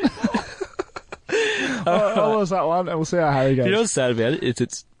that one. I lost that one, and we'll see how Harry goes. You know what's sad about it?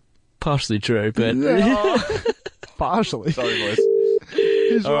 It's partially true, but... Partially. Sorry, boys.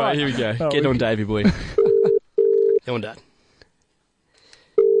 He's Alright, here we go. Oh, Get we on, can- Davey boy. Come on, Dad.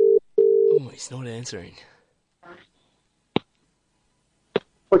 Oh, he's not answering.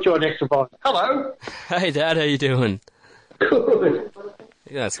 What's your next advice? Hello. Hey, Dad, how you doing? Good.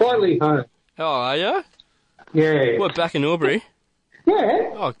 Yeah, that's Finally home. Oh, are you? Yeah. What, back in Albury?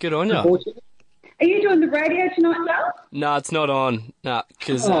 Yeah. Oh, good on you. Unfortunately. Are you doing the radio tonight, Dale? No, it's not on. No,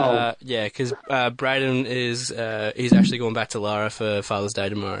 because Oh. Braden is he's actually going back to Lara for Father's Day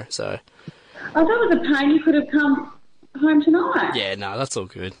tomorrow. So I thought it was a pain you could have come home tonight. yeah, no, that's all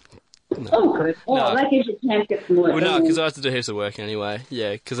good. Oh, good. Oh, No. that gives you a chance to get some work. Well, no, because I have to do heaps of work anyway.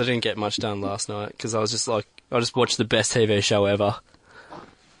 Yeah, because I didn't get much done last night because I was just like I just watched the best TV show ever.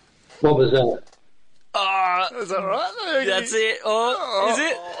 What was that? Oh, Is that right? that's it. Oh, is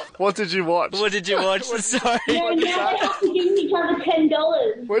it? What did you watch? What did you watch? Sorry. Yeah, now they have to give each other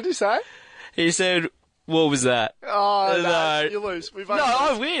 $10. What did you say? He said, "What was that?" Oh, no, No. you lose. We both No,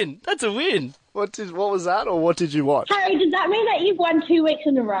 I lose. win. That's a win. What was that, or what did you watch? Harry, does that mean that you've won 2 weeks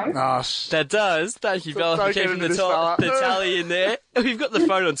in a row? Oh, That does. Thank you, Bella, for Don't get keeping into the, this, fella. the tally in there. We've got the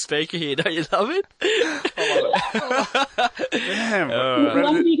phone on speaker here. Don't you love it? damn.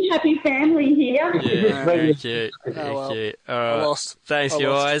 Lucky, happy family here. Yeah, very cute. Very well. cute. All I right. lost. Thanks, I you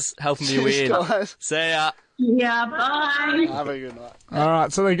lost. guys. Helping me Cheers, win. guys. See ya. Yeah, bye. Have a good night. All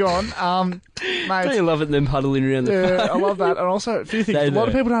right, so they're gone. Don't Mate, you love it, them huddling around the yeah, phone? I love that. And also, a few things. They A lot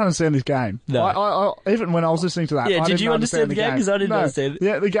of do. people don't understand this game. No. I even when I was listening to that, Yeah, I did didn't you understand the game? 'Cause I didn't No. understand it.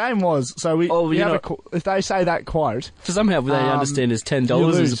 Yeah, the game was, so we Oh, you have know- if they say that quote, For somehow they understand there's $10 you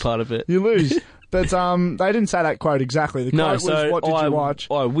as lose. a part of it. you lose. But they didn't say that quote exactly. The No, quote so was, what did you watch?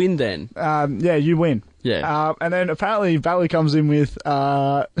 I win then. Yeah, you win. Yeah. And then apparently Bally comes in with,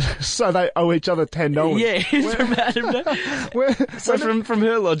 so they owe each other $10. Yeah, from Adam. So from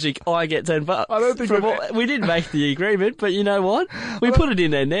her logic, I get $10. I don't think From we've- what, we didn't make the agreement, but you know what? We put it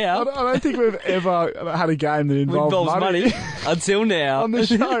in there I now. don't think we've ever had a game that It involved involves money until now. on the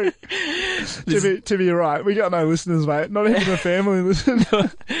show. Timmy, you're right. We got no listeners, mate. Not even a family listen.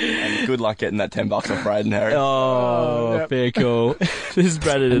 And good luck getting that $10 off Braden, Harry. Oh, yep. fair cool. This is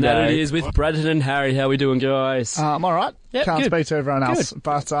Braden and that Harry. it It is with Braden and Harry. How we doing, guys? I'm all right. Yep, Can't good. speak to everyone else.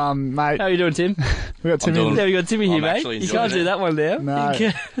 But, mate, How you doing, Tim? we got Timmy. doing- There we got Timmy here, I'm mate. actually You enjoying can't do it. that one now. No.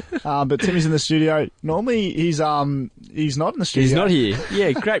 You can't- But Timmy's in the studio. Normally, he's not in the studio. He's not here.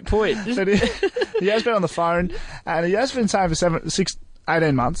 Yeah, great point. But he has been on the phone, and he has been saying for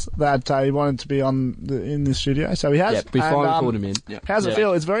 18 months that he wanted to be in the studio. So he has. Yep, we And, finally pulled him in. How's it Yeah.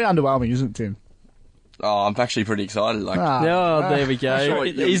 feel? It's very underwhelming, isn't it, Tim? Oh, I'm actually pretty excited. Like, Oh, there we go. sure,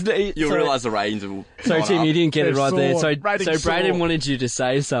 you'll so- realise the ratings will. Sorry, Tim, you didn't get it They've right there. So, soared. Ratings Braden soared. wanted you to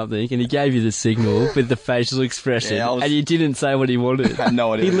say something, and he gave you the signal with the facial expression, Yeah, I was- and you didn't say what he wanted. I had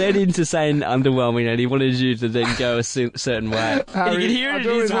no idea. He led into saying underwhelming, and he wanted you to then go a certain way. Harry, you can hear I it do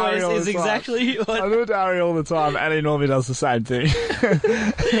in it his with Harry voice. all Is the time. exactly I what. do it to Harry all the time, and he normally does the same thing.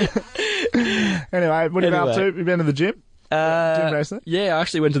 Anyway, what are you up to? Anyway. You been to the gym? Gym recently? Yeah, I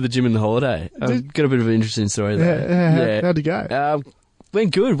actually went to the gym in the holiday. I've got a bit of an interesting story there. Yeah. How'd it go?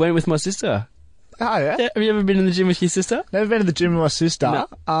 Went good. Went with my sister. Oh, yeah? Yeah, have you ever been in the gym with your sister? Never been to the gym with my sister. No,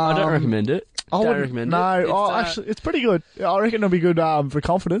 I don't recommend it. I Don't wouldn't- recommend no, it. It's, actually, it's pretty good. I reckon it'll be good for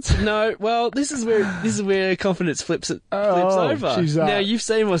confidence. No, well, this is where confidence flips Oh, over. she's, Now you've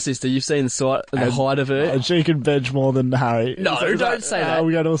seen my sister. You've seen the height of her. And she can bench more than Harry. No, don't say that.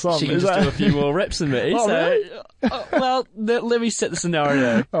 We go to a song. She can Is just that- do a few more reps than me. Oh, so, really? well, let me set the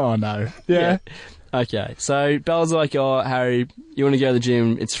scenario. Oh, no. Yeah. Okay, so Bella's like, "Oh, Harry, you want to go to the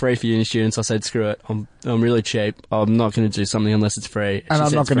gym? It's free for uni students." I said, "Screw it. I'm really cheap. I'm not going to do something unless it's free." And She I'm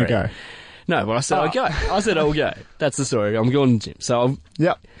said not it's going to free. go. No, but I said I'll go. I said I'll go. That's the story. I'm going to the gym. So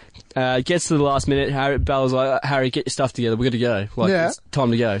Yep. gets to the last minute. Bella's like, "Harry, get your stuff together. We've got to go. Like, Yeah. it's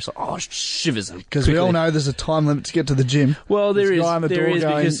time to go." She's like, "Oh, shivers." Because we all know there's a time limit to get to the gym. Well, there There's is. a guy on the There door is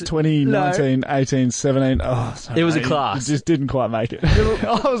going because 20, no, 19, 18, 17. Oh, sorry, It was a mate. class. It just didn't quite make it.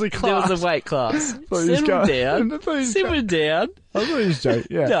 Oh, it was a there class. was a weight class. Thought he was Simmer going- down. I thought he was Simmer down. I thought he was joking.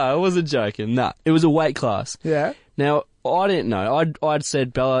 Yeah. No, I wasn't joking. No, it was a weight class. Yeah. Now, I didn't know. I'd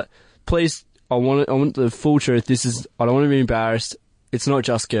said, "Bella, please, I want the full truth. I don't want to be embarrassed. It's not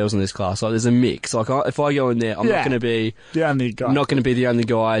just girls in this class. Like, there's a mix. Like, if I go in there, I'm Yeah. not going to be The only guy. not going to be the only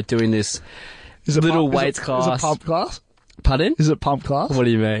guy doing this Is it little pump- weights Is class. it pump class? Pardon? Is it pump class? What do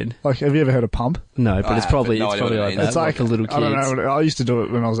you mean? Like, have you ever heard of pump? No, but I it's probably have no idea what it like means. that. It's like a little kids. I don't know. I used to do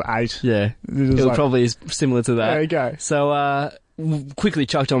it when I was 8. Yeah, was it like- probably is similar to that. There you go. So, quickly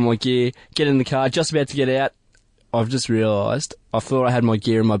chucked on my gear, get in the car, just about to get out. I've just realised I thought I had my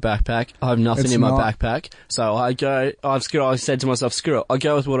gear in my backpack. I have nothing It's in my not. backpack. So I said to myself, screw it. I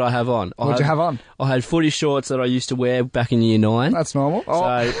go with what I have on. What'd you have on? I had footy shorts that I used to wear back in year 9. That's normal.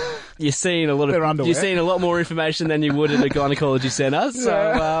 Oh, So you're seeing a lot They're of underwear. you're seeing a lot more information than you would at a gynecology centre.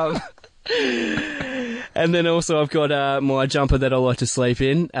 So and then also I've got my jumper that I like to sleep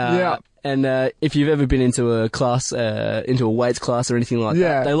in. Yeah. And if you've ever been into a class, into a weights class or anything like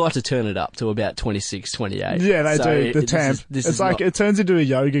Yeah. that, they like to turn it up to about 26, 28. yeah, they So do. The temp. This It's is like, not- it turns into a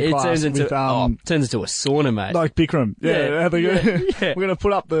yoga it class turns into with, turns into a sauna, mate. like Bikram. Yeah, They're yeah, gonna- yeah. We're going to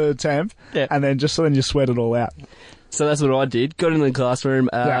put up the temp, Yeah. and then just so then you sweat it all out. So that's what I did. Got into the classroom.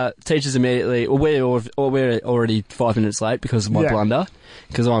 Yeah. Teachers immediately. Well, we're already 5 minutes late because of my Yeah. blunder.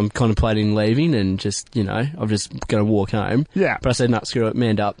 Because I'm contemplating leaving and just, I'm just going to walk home. Yeah. But I said, no, screw it.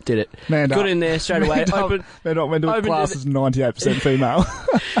 Manned up. Did it. Manned Got up. in there straight away. Opened. They're not meant to opened class it- is 98% female.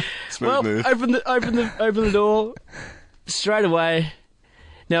 Smooth move. Open the door straight away.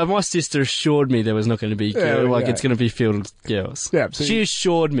 Now, my sister assured me there was not going to be Yeah, it's going to be filled with girls. Yeah, so she you-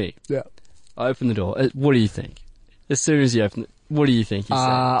 assured me. yeah. I opened the door. What do you think? As soon as you open it, what do you think he said?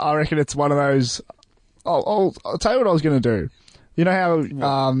 I reckon it's one of those. I'll tell you what I was going to do. You know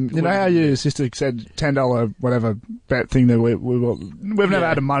how your sister said $10 whatever bet thing that we've never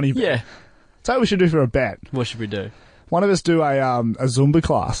had a money bet. Yeah. So what we should do for a bet. What should we do? One of us do a Zumba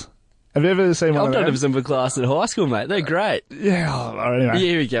class. Have you ever seen one I've of done a them? Zumba class at high school, mate. They're great. Yeah. Anyway.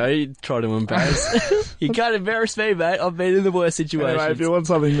 Here we go. You try to embarrass. You can't embarrass me, mate. I've been in the worst situations. Anyway, if you want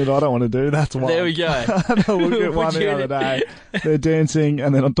something that I don't want to do, that's why. There we go. I had a look at one Would the you- other day. They're dancing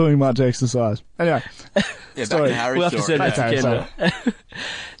and they're not doing much exercise. Anyway, Yeah, back Sorry. to Harry's We'll have to story. send that to Okay, Kendall.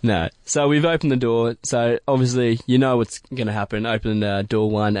 No. So we've opened the door. So obviously, you know what's going to happen. Open door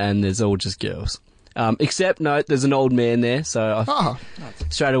 1 and there's all just girls. Except, no, there's an old man there. So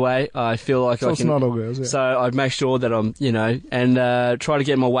straight away, I feel like so I it's can... not all girls. Yeah. So I'd make sure that I'm, and try to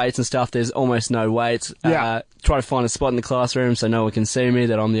get my weights and stuff. There's almost no weights. Yeah. Try to find a spot in the classroom so no one can see me,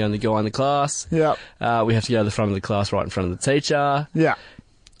 that I'm the only guy in the class. Yeah. We have to go to the front of the class right in front of the teacher. Yeah.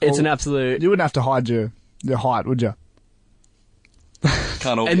 It's Well, an absolute... You wouldn't have to hide your height, would you?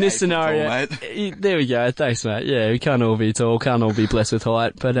 Can't all In be this 8 foot scenario, tall, mate. there we go. Thanks, mate. Yeah, we can't all be tall, can't all be blessed with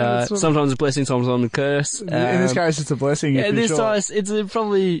height, but that's what- sometimes a blessing, sometimes a curse. In this case, it's a blessing. yeah, if you're this short. size, it's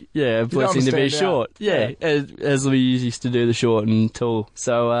probably a blessing to be understand, short. yeah. Yeah, as we used to do the short and tall.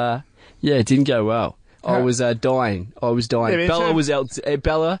 So it didn't go well. I How- was dying. I was dying. Yeah, but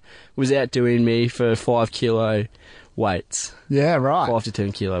Bella was outdoing me for 5 kilo weights, Yeah, right. 5 to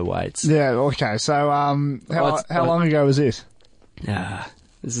 10 kilo weights. Yeah, okay. So, how long ago was this?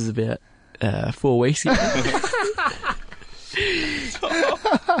 This is about 4 weeks ago.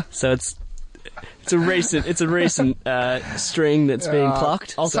 So it's It's a recent string that's being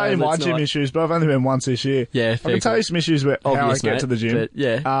plucked. I'll so tell you my let's gym not- issues, but I've only been once this year. Yeah, I fair can tell you call. some issues with how I Obvious, get mate, to the gym. but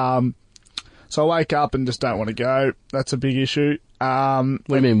yeah. So I wake up and just don't want to go. That's a big issue. What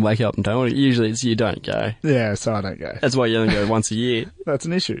do you mean wake up and don't? Usually it's you don't go. Yeah, so I don't go. That's why you only go once a year. That's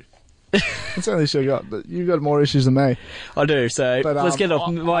an issue. That's the only issue I got. But you've got more issues than me. I do, so But, let's get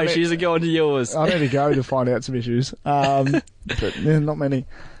off my issues and go on to yours. I need to go to find out some issues. But yeah, not many.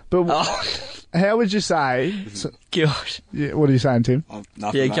 But how would you say... Gosh. Yeah, what are you saying, Tim?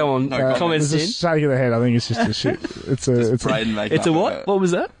 Nothing, Yeah, mate. come on. No Comments It's in. a shake of the head. I think it's just a shit. It's a Braden making It's a up what? about- What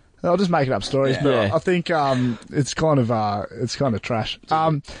was that? I'll just make up stories, Yeah. but Yeah. I think it's kind of trash.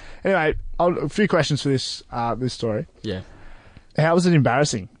 Anyway, a few questions for this story. Yeah. How was it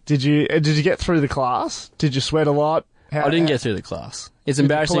embarrassing? Did you get through the class? Did you sweat a lot? I didn't get through the class. It's you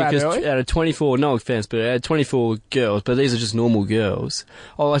embarrassing pull out because early? out of 24, no offense, but out of 24 girls, but these are just normal girls,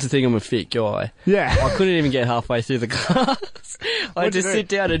 I like to think I'm a fit guy. Yeah. I couldn't even get halfway through the class. I had What'd to you do? sit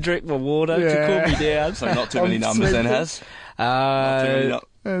down and drink my water Yeah. to cool me down. So not too many numbers then, has? Too many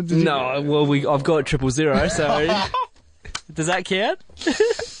Did you- No, well, I've got 000, so does that count?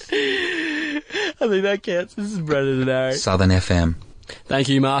 I think that counts. This is Brandon and Harry. Southern FM. Thank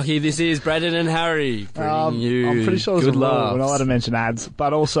you, Marky. This is Brandon and Harry bringing you I'm pretty sure there's good a rule. laughs. We're not allowed to mention ads,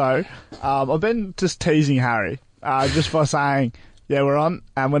 but also I've been just teasing Harry just by saying, yeah, we're on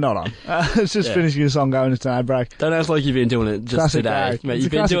and we're not on. It's just Yeah. finishing a song, going into an ad break. Don't act like you've been doing it just Classic today, gag. mate. It's a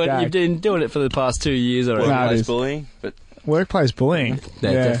You've been classic doing gag. you've been doing it for the past 2 years already. No, it Workplace is. bullying, but Workplace bullying.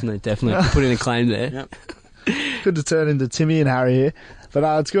 Yeah, definitely. Put in a claim there. Yep. Good to turn into Timmy and Harry here,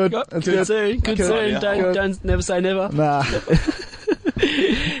 but it's good. It's Good soon. Good Good. soon. Yeah. Don't never say never. Nah.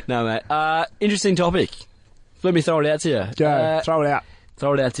 No, mate. Interesting topic. Let me throw it out to you. Go, throw it out.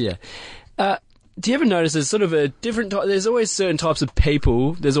 Throw it out to you. Do you ever notice there's sort of a different type... There's always certain types of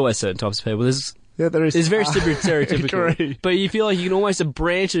people. There's always certain types of people. Yeah, there is. It's very stereotypical. Agree. But you feel like you can almost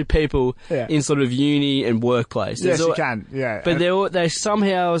branch of people Yeah. in sort of uni and workplace. Yes, There's you can. Yeah. But they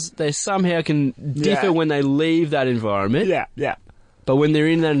somehow can differ Yeah. when they leave that environment. Yeah. But when they're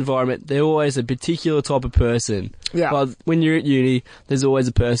in that environment, they're always a particular type of person. Yeah. Well, when you're at uni, there's always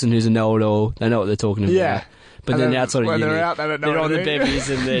a person who's a know-it-all. They know what they're talking about. Yeah. But And then then outside of when uni, they're out, they don't know they're on the anything. bevies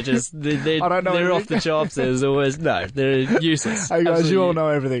and they're just they're I don't know they're off anything. the chops. There's always they're useless. Hey guys, Absolutely you all know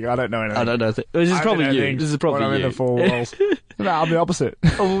everything. I don't know anything. I don't know. This is I probably don't know you. things This is probably when I'm you. in the four walls. No, I'm the opposite.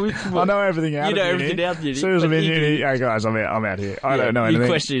 I know everything out You of know uni. everything out of uni, As soon as I'm but in you uni, do- hey guys, I'm out here. I don't know You anything.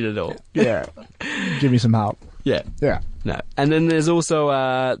 question it all. Yeah. Give me some help. Yeah. Yeah. No. And then there's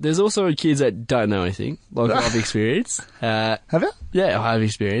also kids that don't know anything, like I've experienced. Have you? Yeah, I have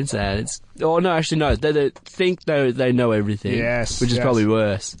experience, and it's... Oh, no, actually, no. They think they know everything. Yes, Which is yes. probably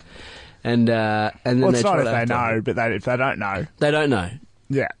worse. And then Well, it's they not try if to they act on know, it. but if they don't know. They don't know.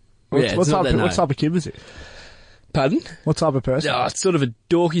 Yeah. Yeah, What it's not type they know. of kid was it? Pardon? What type of person? Oh, it's sort of a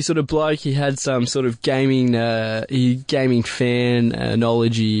dorky sort of bloke. He had some sort of gaming fan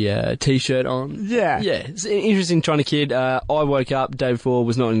knowledge-y T-shirt on. Yeah. Yeah, it's an interesting trying to kid. I woke up, day before,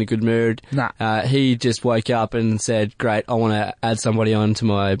 was not in a good mood. Nah. He just woke up and said, great, I want to add somebody on to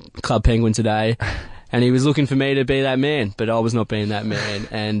my Club Penguin today. And he was looking for me to be that man, but I was not being that man,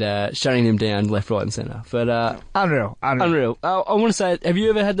 and shutting him down left, right and centre. But Unreal. unreal. I want to say, have you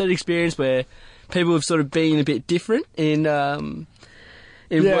ever had that experience where people have sort of been a bit different in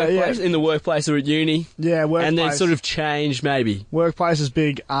workplace, in the workplace or at uni? Yeah, workplace. And then sort of changed, maybe. Workplace is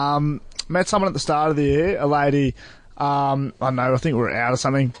big. Met someone at the start of the year, a lady, I don't know, I think we were out or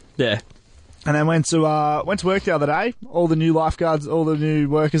something. Yeah. And then went to work the other day. All the new lifeguards, all the new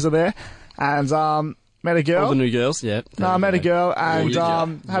workers are there. And met a girl. All the new girls, yeah. No, I met a girl and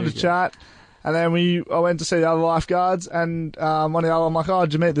had a chat. And then I went to see the other lifeguards, and one of the other, I'm like, oh,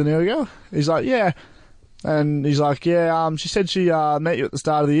 did you meet the new girl? He's like, yeah. And he's like, yeah, she said she met you at the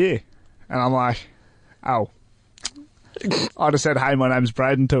start of the year. And I'm like, oh. I just said, hey, my name's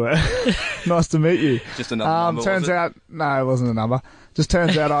Braden to her. Nice to meet you. just another number, Turns was it? out, no, it wasn't a number. Just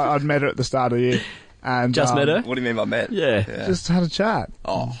turns out I'd met her at the start of the year. And Just met her? What do you mean by met? Yeah. Just had a chat.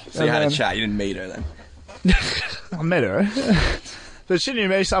 Oh, so And you had a then- chat. You didn't meet her then. I met her. But she knew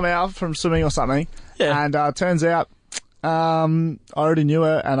me somehow from swimming or something. Yeah. And turns out I already knew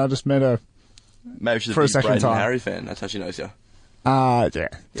her and I just met her. Maybe she's For a a big second Braden time. Harry fan. That's how she knows you. Yeah. Doubt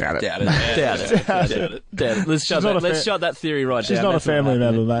it. Doubt it. Doubt it. Doubt it. Damn, let's shut not a let's fa- shut that theory right She's down. not a That's not family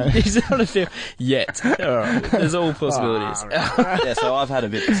happening. member, mate. She's not a family yet. All right. There's all possibilities. Yeah, so I've had a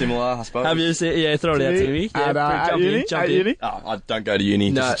bit similar, I suppose. Have you seen? Yeah, throw it out to me. Yeah, At uni? jump At in. uni? Oh, I don't go to uni.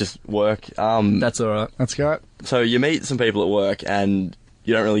 No. Just work. That's all right. Let's go. So you meet some people at work and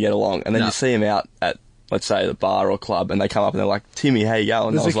you don't really get along, and then No. you see them out at let's say, the bar or club, and they come up and they're like, Timmy, how you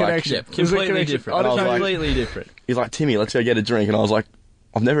going? There's I was a like, connection. Yeah, There's a completely connection. different. I don't know. Completely different. he's like, Timmy, let's go get a drink. And I was like,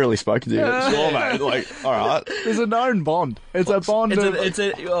 I've never really spoken to you. Sure, mate. Like, all right. There's a known bond. It's a bond. It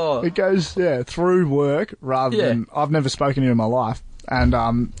It goes through work rather than I've never spoken to you in my life. And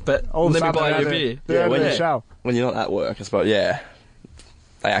But all of a let me sudden buy you a they're beer. They're when at the you- show. When you're not at work, I suppose, they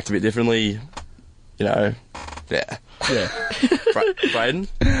act a bit differently, yeah. Braden?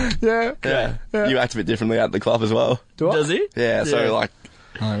 Yeah. Yeah. Yeah. You act a bit differently at the club as well. Do I? Does he? Yeah, so, Yeah. like,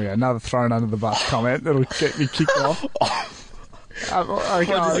 Oh yeah, another thrown under the bus comment that'll get me kicked off.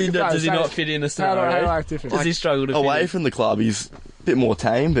 Does he not fit in a How do I scenario? act different? Does he struggle to away fit in? from the club, he's a bit more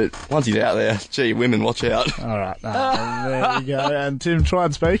tame, but once he's out there, gee, women, watch out. All right, there we go. And Tim, try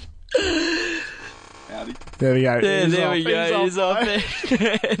and speak. Howdy. There we go. Yeah, He's there off. we go. He's off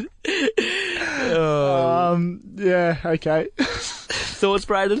there. Yeah, okay. Thoughts,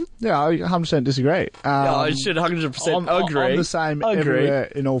 Braden? Yeah, I 100% disagree. I should 100% agree. I'm the same Agree. everywhere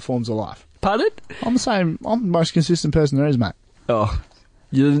in all forms of life. Pardon? I'm the same. I'm the most consistent person there is, mate. Oh,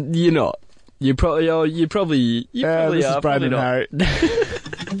 you're not. You probably are. You probably This are. is Braden probably and not. Harry.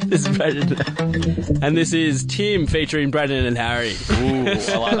 This is Braden. And this is Tim featuring Braden and Harry. Ooh,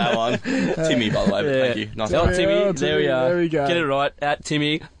 I like that one. Timmy, by the way, but thank you. Nice Oh, one. Timmy, Oh, there we Timmy, are. there we go. Get it right. At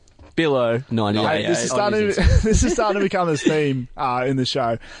Timmy, below 98. Hey, This is on starting. his This is starting to become this theme in the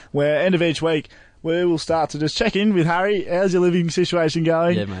show, where end of each week we will start to just check in with Harry. How's your living situation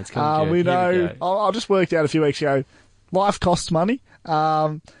going? Yeah, mate, it's coming good. We Here we know. go. I just worked out a few weeks ago. Life costs money,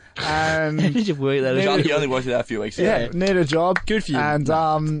 and Did you work that out? He only worked it out a few weeks ago. yeah, need a job. Good for you.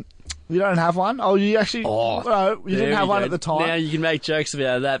 And you don't have one. Oh, you actually. No, you didn't have one at the time. Now you can make jokes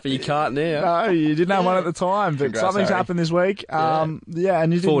about that, but you can't now. No, you didn't have one at the time, but Congrats, something's Harry. happened this week. And you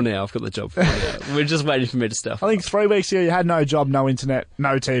didn't. For now, I've got the job for now. We're just waiting for me to stuff. I think 3 weeks ago you had no job, no internet,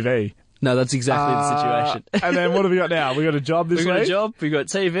 no TV. No, that's exactly the situation. And then what have we got now? We got a job this We've week. got a job, we've got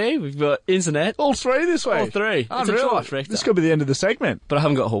TV, we've got internet, All 3 this week. all 3. It's a Unreal. trifecta. This could be the end of the segment. But I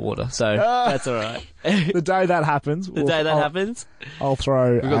haven't got hot water, so that's all right. The day that happens, The day that happens, I'll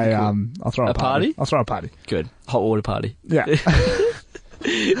throw got the cool- I'll throw a party? I'll throw a party. good. Hot water party Yeah. with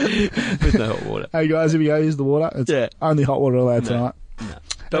no hot water. Hey guys, here we go. Here's the water. It's Yeah. only hot water allowed tonight.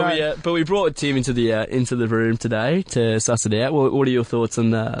 But we brought Tim into the room today to suss it out. What are your thoughts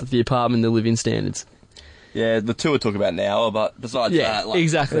on the apartment, the living standards? Yeah, the tour talk about an hour, but besides Yeah, that, like,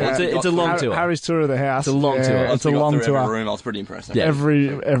 exactly. once we It's got a long through- tour. Harry's tour of the house. It's a long tour. Once It's a we got long through every tour. room, I was pretty impressed. Yeah.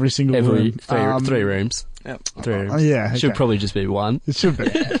 Every single room. Three rooms. Yeah. 3 rooms. Oh, yeah, Should okay. probably just be one. It should be.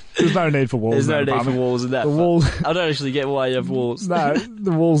 There's no need for walls. There's in no that need for apartment. walls in that. The walls. I don't actually get why you have walls. No,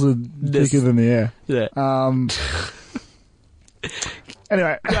 the walls are thicker than the air. Yeah.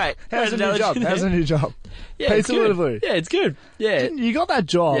 Anyway, Great. how's the Great new job? analogy How's the there. new job? Yeah, it's Pizza good. delivery. Yeah, it's good. Yeah. You got that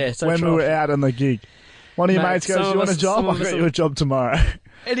job Yeah, so when we were trifling. out on the gig. One of your Mate, mates goes, some of "You want a us- job? some of I've us got are- you a job tomorrow."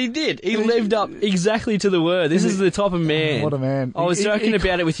 And he did. He lived up exactly to the word. This is the type of man. What a man. I was He- joking he-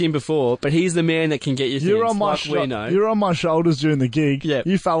 about it with him before, but he's the man that can get you things. You're on my like we know. You're on my shoulders during the gig. Yep.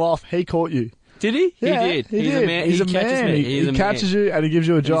 You fell off. He caught you. Did he? Yeah, he did. He He's did. a man. He's he a catches man. me. He He's a catches man. you and he gives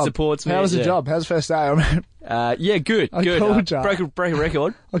you a job. supports me, How was the yeah. job? How's the first day? I mean, Yeah, good. I Good. called ya. Break a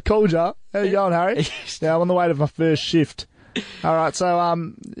record. I called you. How you going, Harry? Yeah, I'm on the way to my first shift. All right, so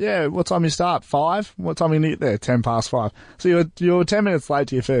yeah, what time you start? 5? What time you get there? 5:10. So you're 10 minutes late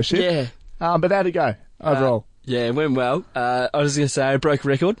to your first shift. Yeah. But how'd it go overall? Yeah, it went well. I was going to say I broke a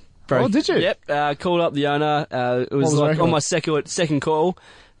record. Oh, did you? Yep. Called up the owner. It was was the like record? on my second call.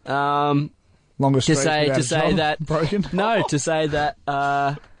 Longest To streak say without to a say job that broken. No, to say that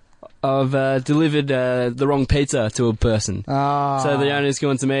I've delivered the wrong pizza to a person. So the owner's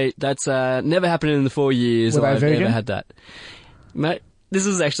gone to me. That's never happened in the 4 years Were they I've vegan? ever had that. Mate, this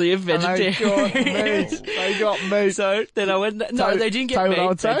is actually a vegetarian. They got meat. So then I went, no, Tell- they didn't tell get you what I meat.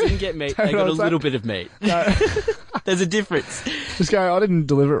 would They say? didn't get meat. Tell They you got what a I'd say? little bit of meat. No, There's a difference. just go, I didn't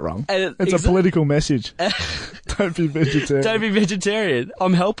deliver it wrong. And It's a exa- political message. Don't be vegetarian. Don't be vegetarian.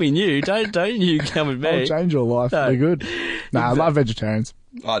 I'm helping you. Don't you come with I'll me. change your life. No. They're good. Nah, I love vegetarians.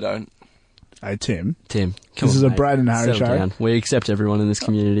 I don't. Hey, Tim. Tim, come This on, is a mate. Brad and Harry Settle show. down. We accept everyone in this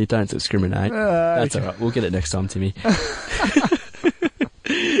community. Don't discriminate. That's okay. all right. We'll get it next time, Timmy.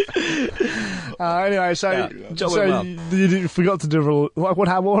 Anyway, so, job went well. you forgot to do like what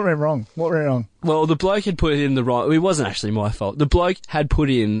went wrong? What went wrong? Well, the bloke had put in the wrong... It wasn't actually my fault. The bloke had put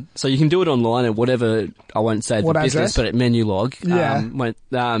in... So you can do it online at whatever... I won't say the What business, address? but at menu log. Yeah.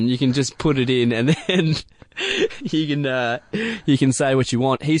 You can just put it in and then... you can say what you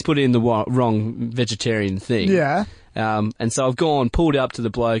want. He's put in the wrong vegetarian thing. Yeah. And so I've pulled up to the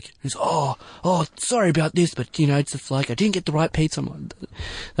bloke who's, oh, sorry about this, but, it's just like, I didn't get the right pizza. I'm like,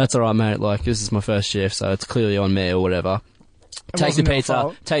 that's alright, mate, like, this is my first shift, so it's clearly on me or whatever. Take the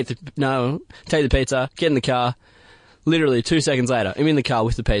pizza, take the pizza, get in the car. Literally 2 seconds later, I'm in the car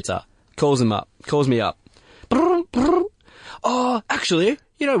with the pizza. Calls me up. Oh, actually,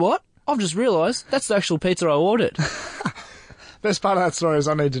 you know what? I've just realised that's the actual pizza I ordered. Best part of that story is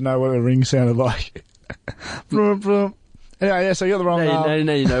I need to know what a ring sounded like. Vroom, vroom. Anyway, yeah, so you got the wrong... No,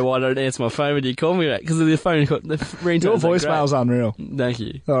 you know why I don't answer my phone when you call me, mate? Because the phone... The ringtone's Your not great. voicemail's unreal. Thank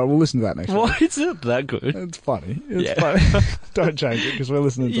you. All right, we'll listen to that next week. Why is it that good? It's funny. Funny. Don't change it, because we're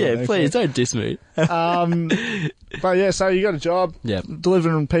listening to it next please, week. don't diss me. But yeah, so you got a job. Yeah.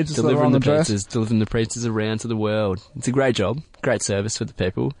 Delivering pizzas to the wrong address. Delivering the pizzas around to the world. It's a great job. Great service for the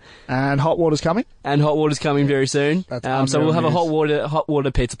people. And hot water's coming? And hot water's coming very soon. That's so we'll have a news. hot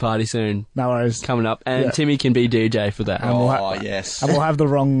water pizza party soon. No worries. Coming up. And Yeah. Timmy can be DJ for that. Yes. And we'll have the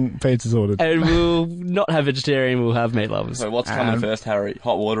wrong pizzas ordered. And we'll not have vegetarian, we'll have meat lovers. So what's coming first, Harry?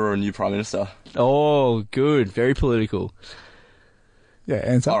 Hot water or a new Prime Minister? Oh, good. Very political. Yeah,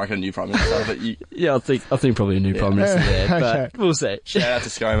 answer. I reckon a new Prime Minister, but you... Yeah, I think probably a new Prime Minister there, but Okay. we'll see. Shout out to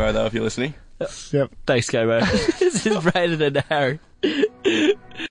ScoMo, though, if you're listening. Yep. Thanks, Kobo. This is Braden and Harry.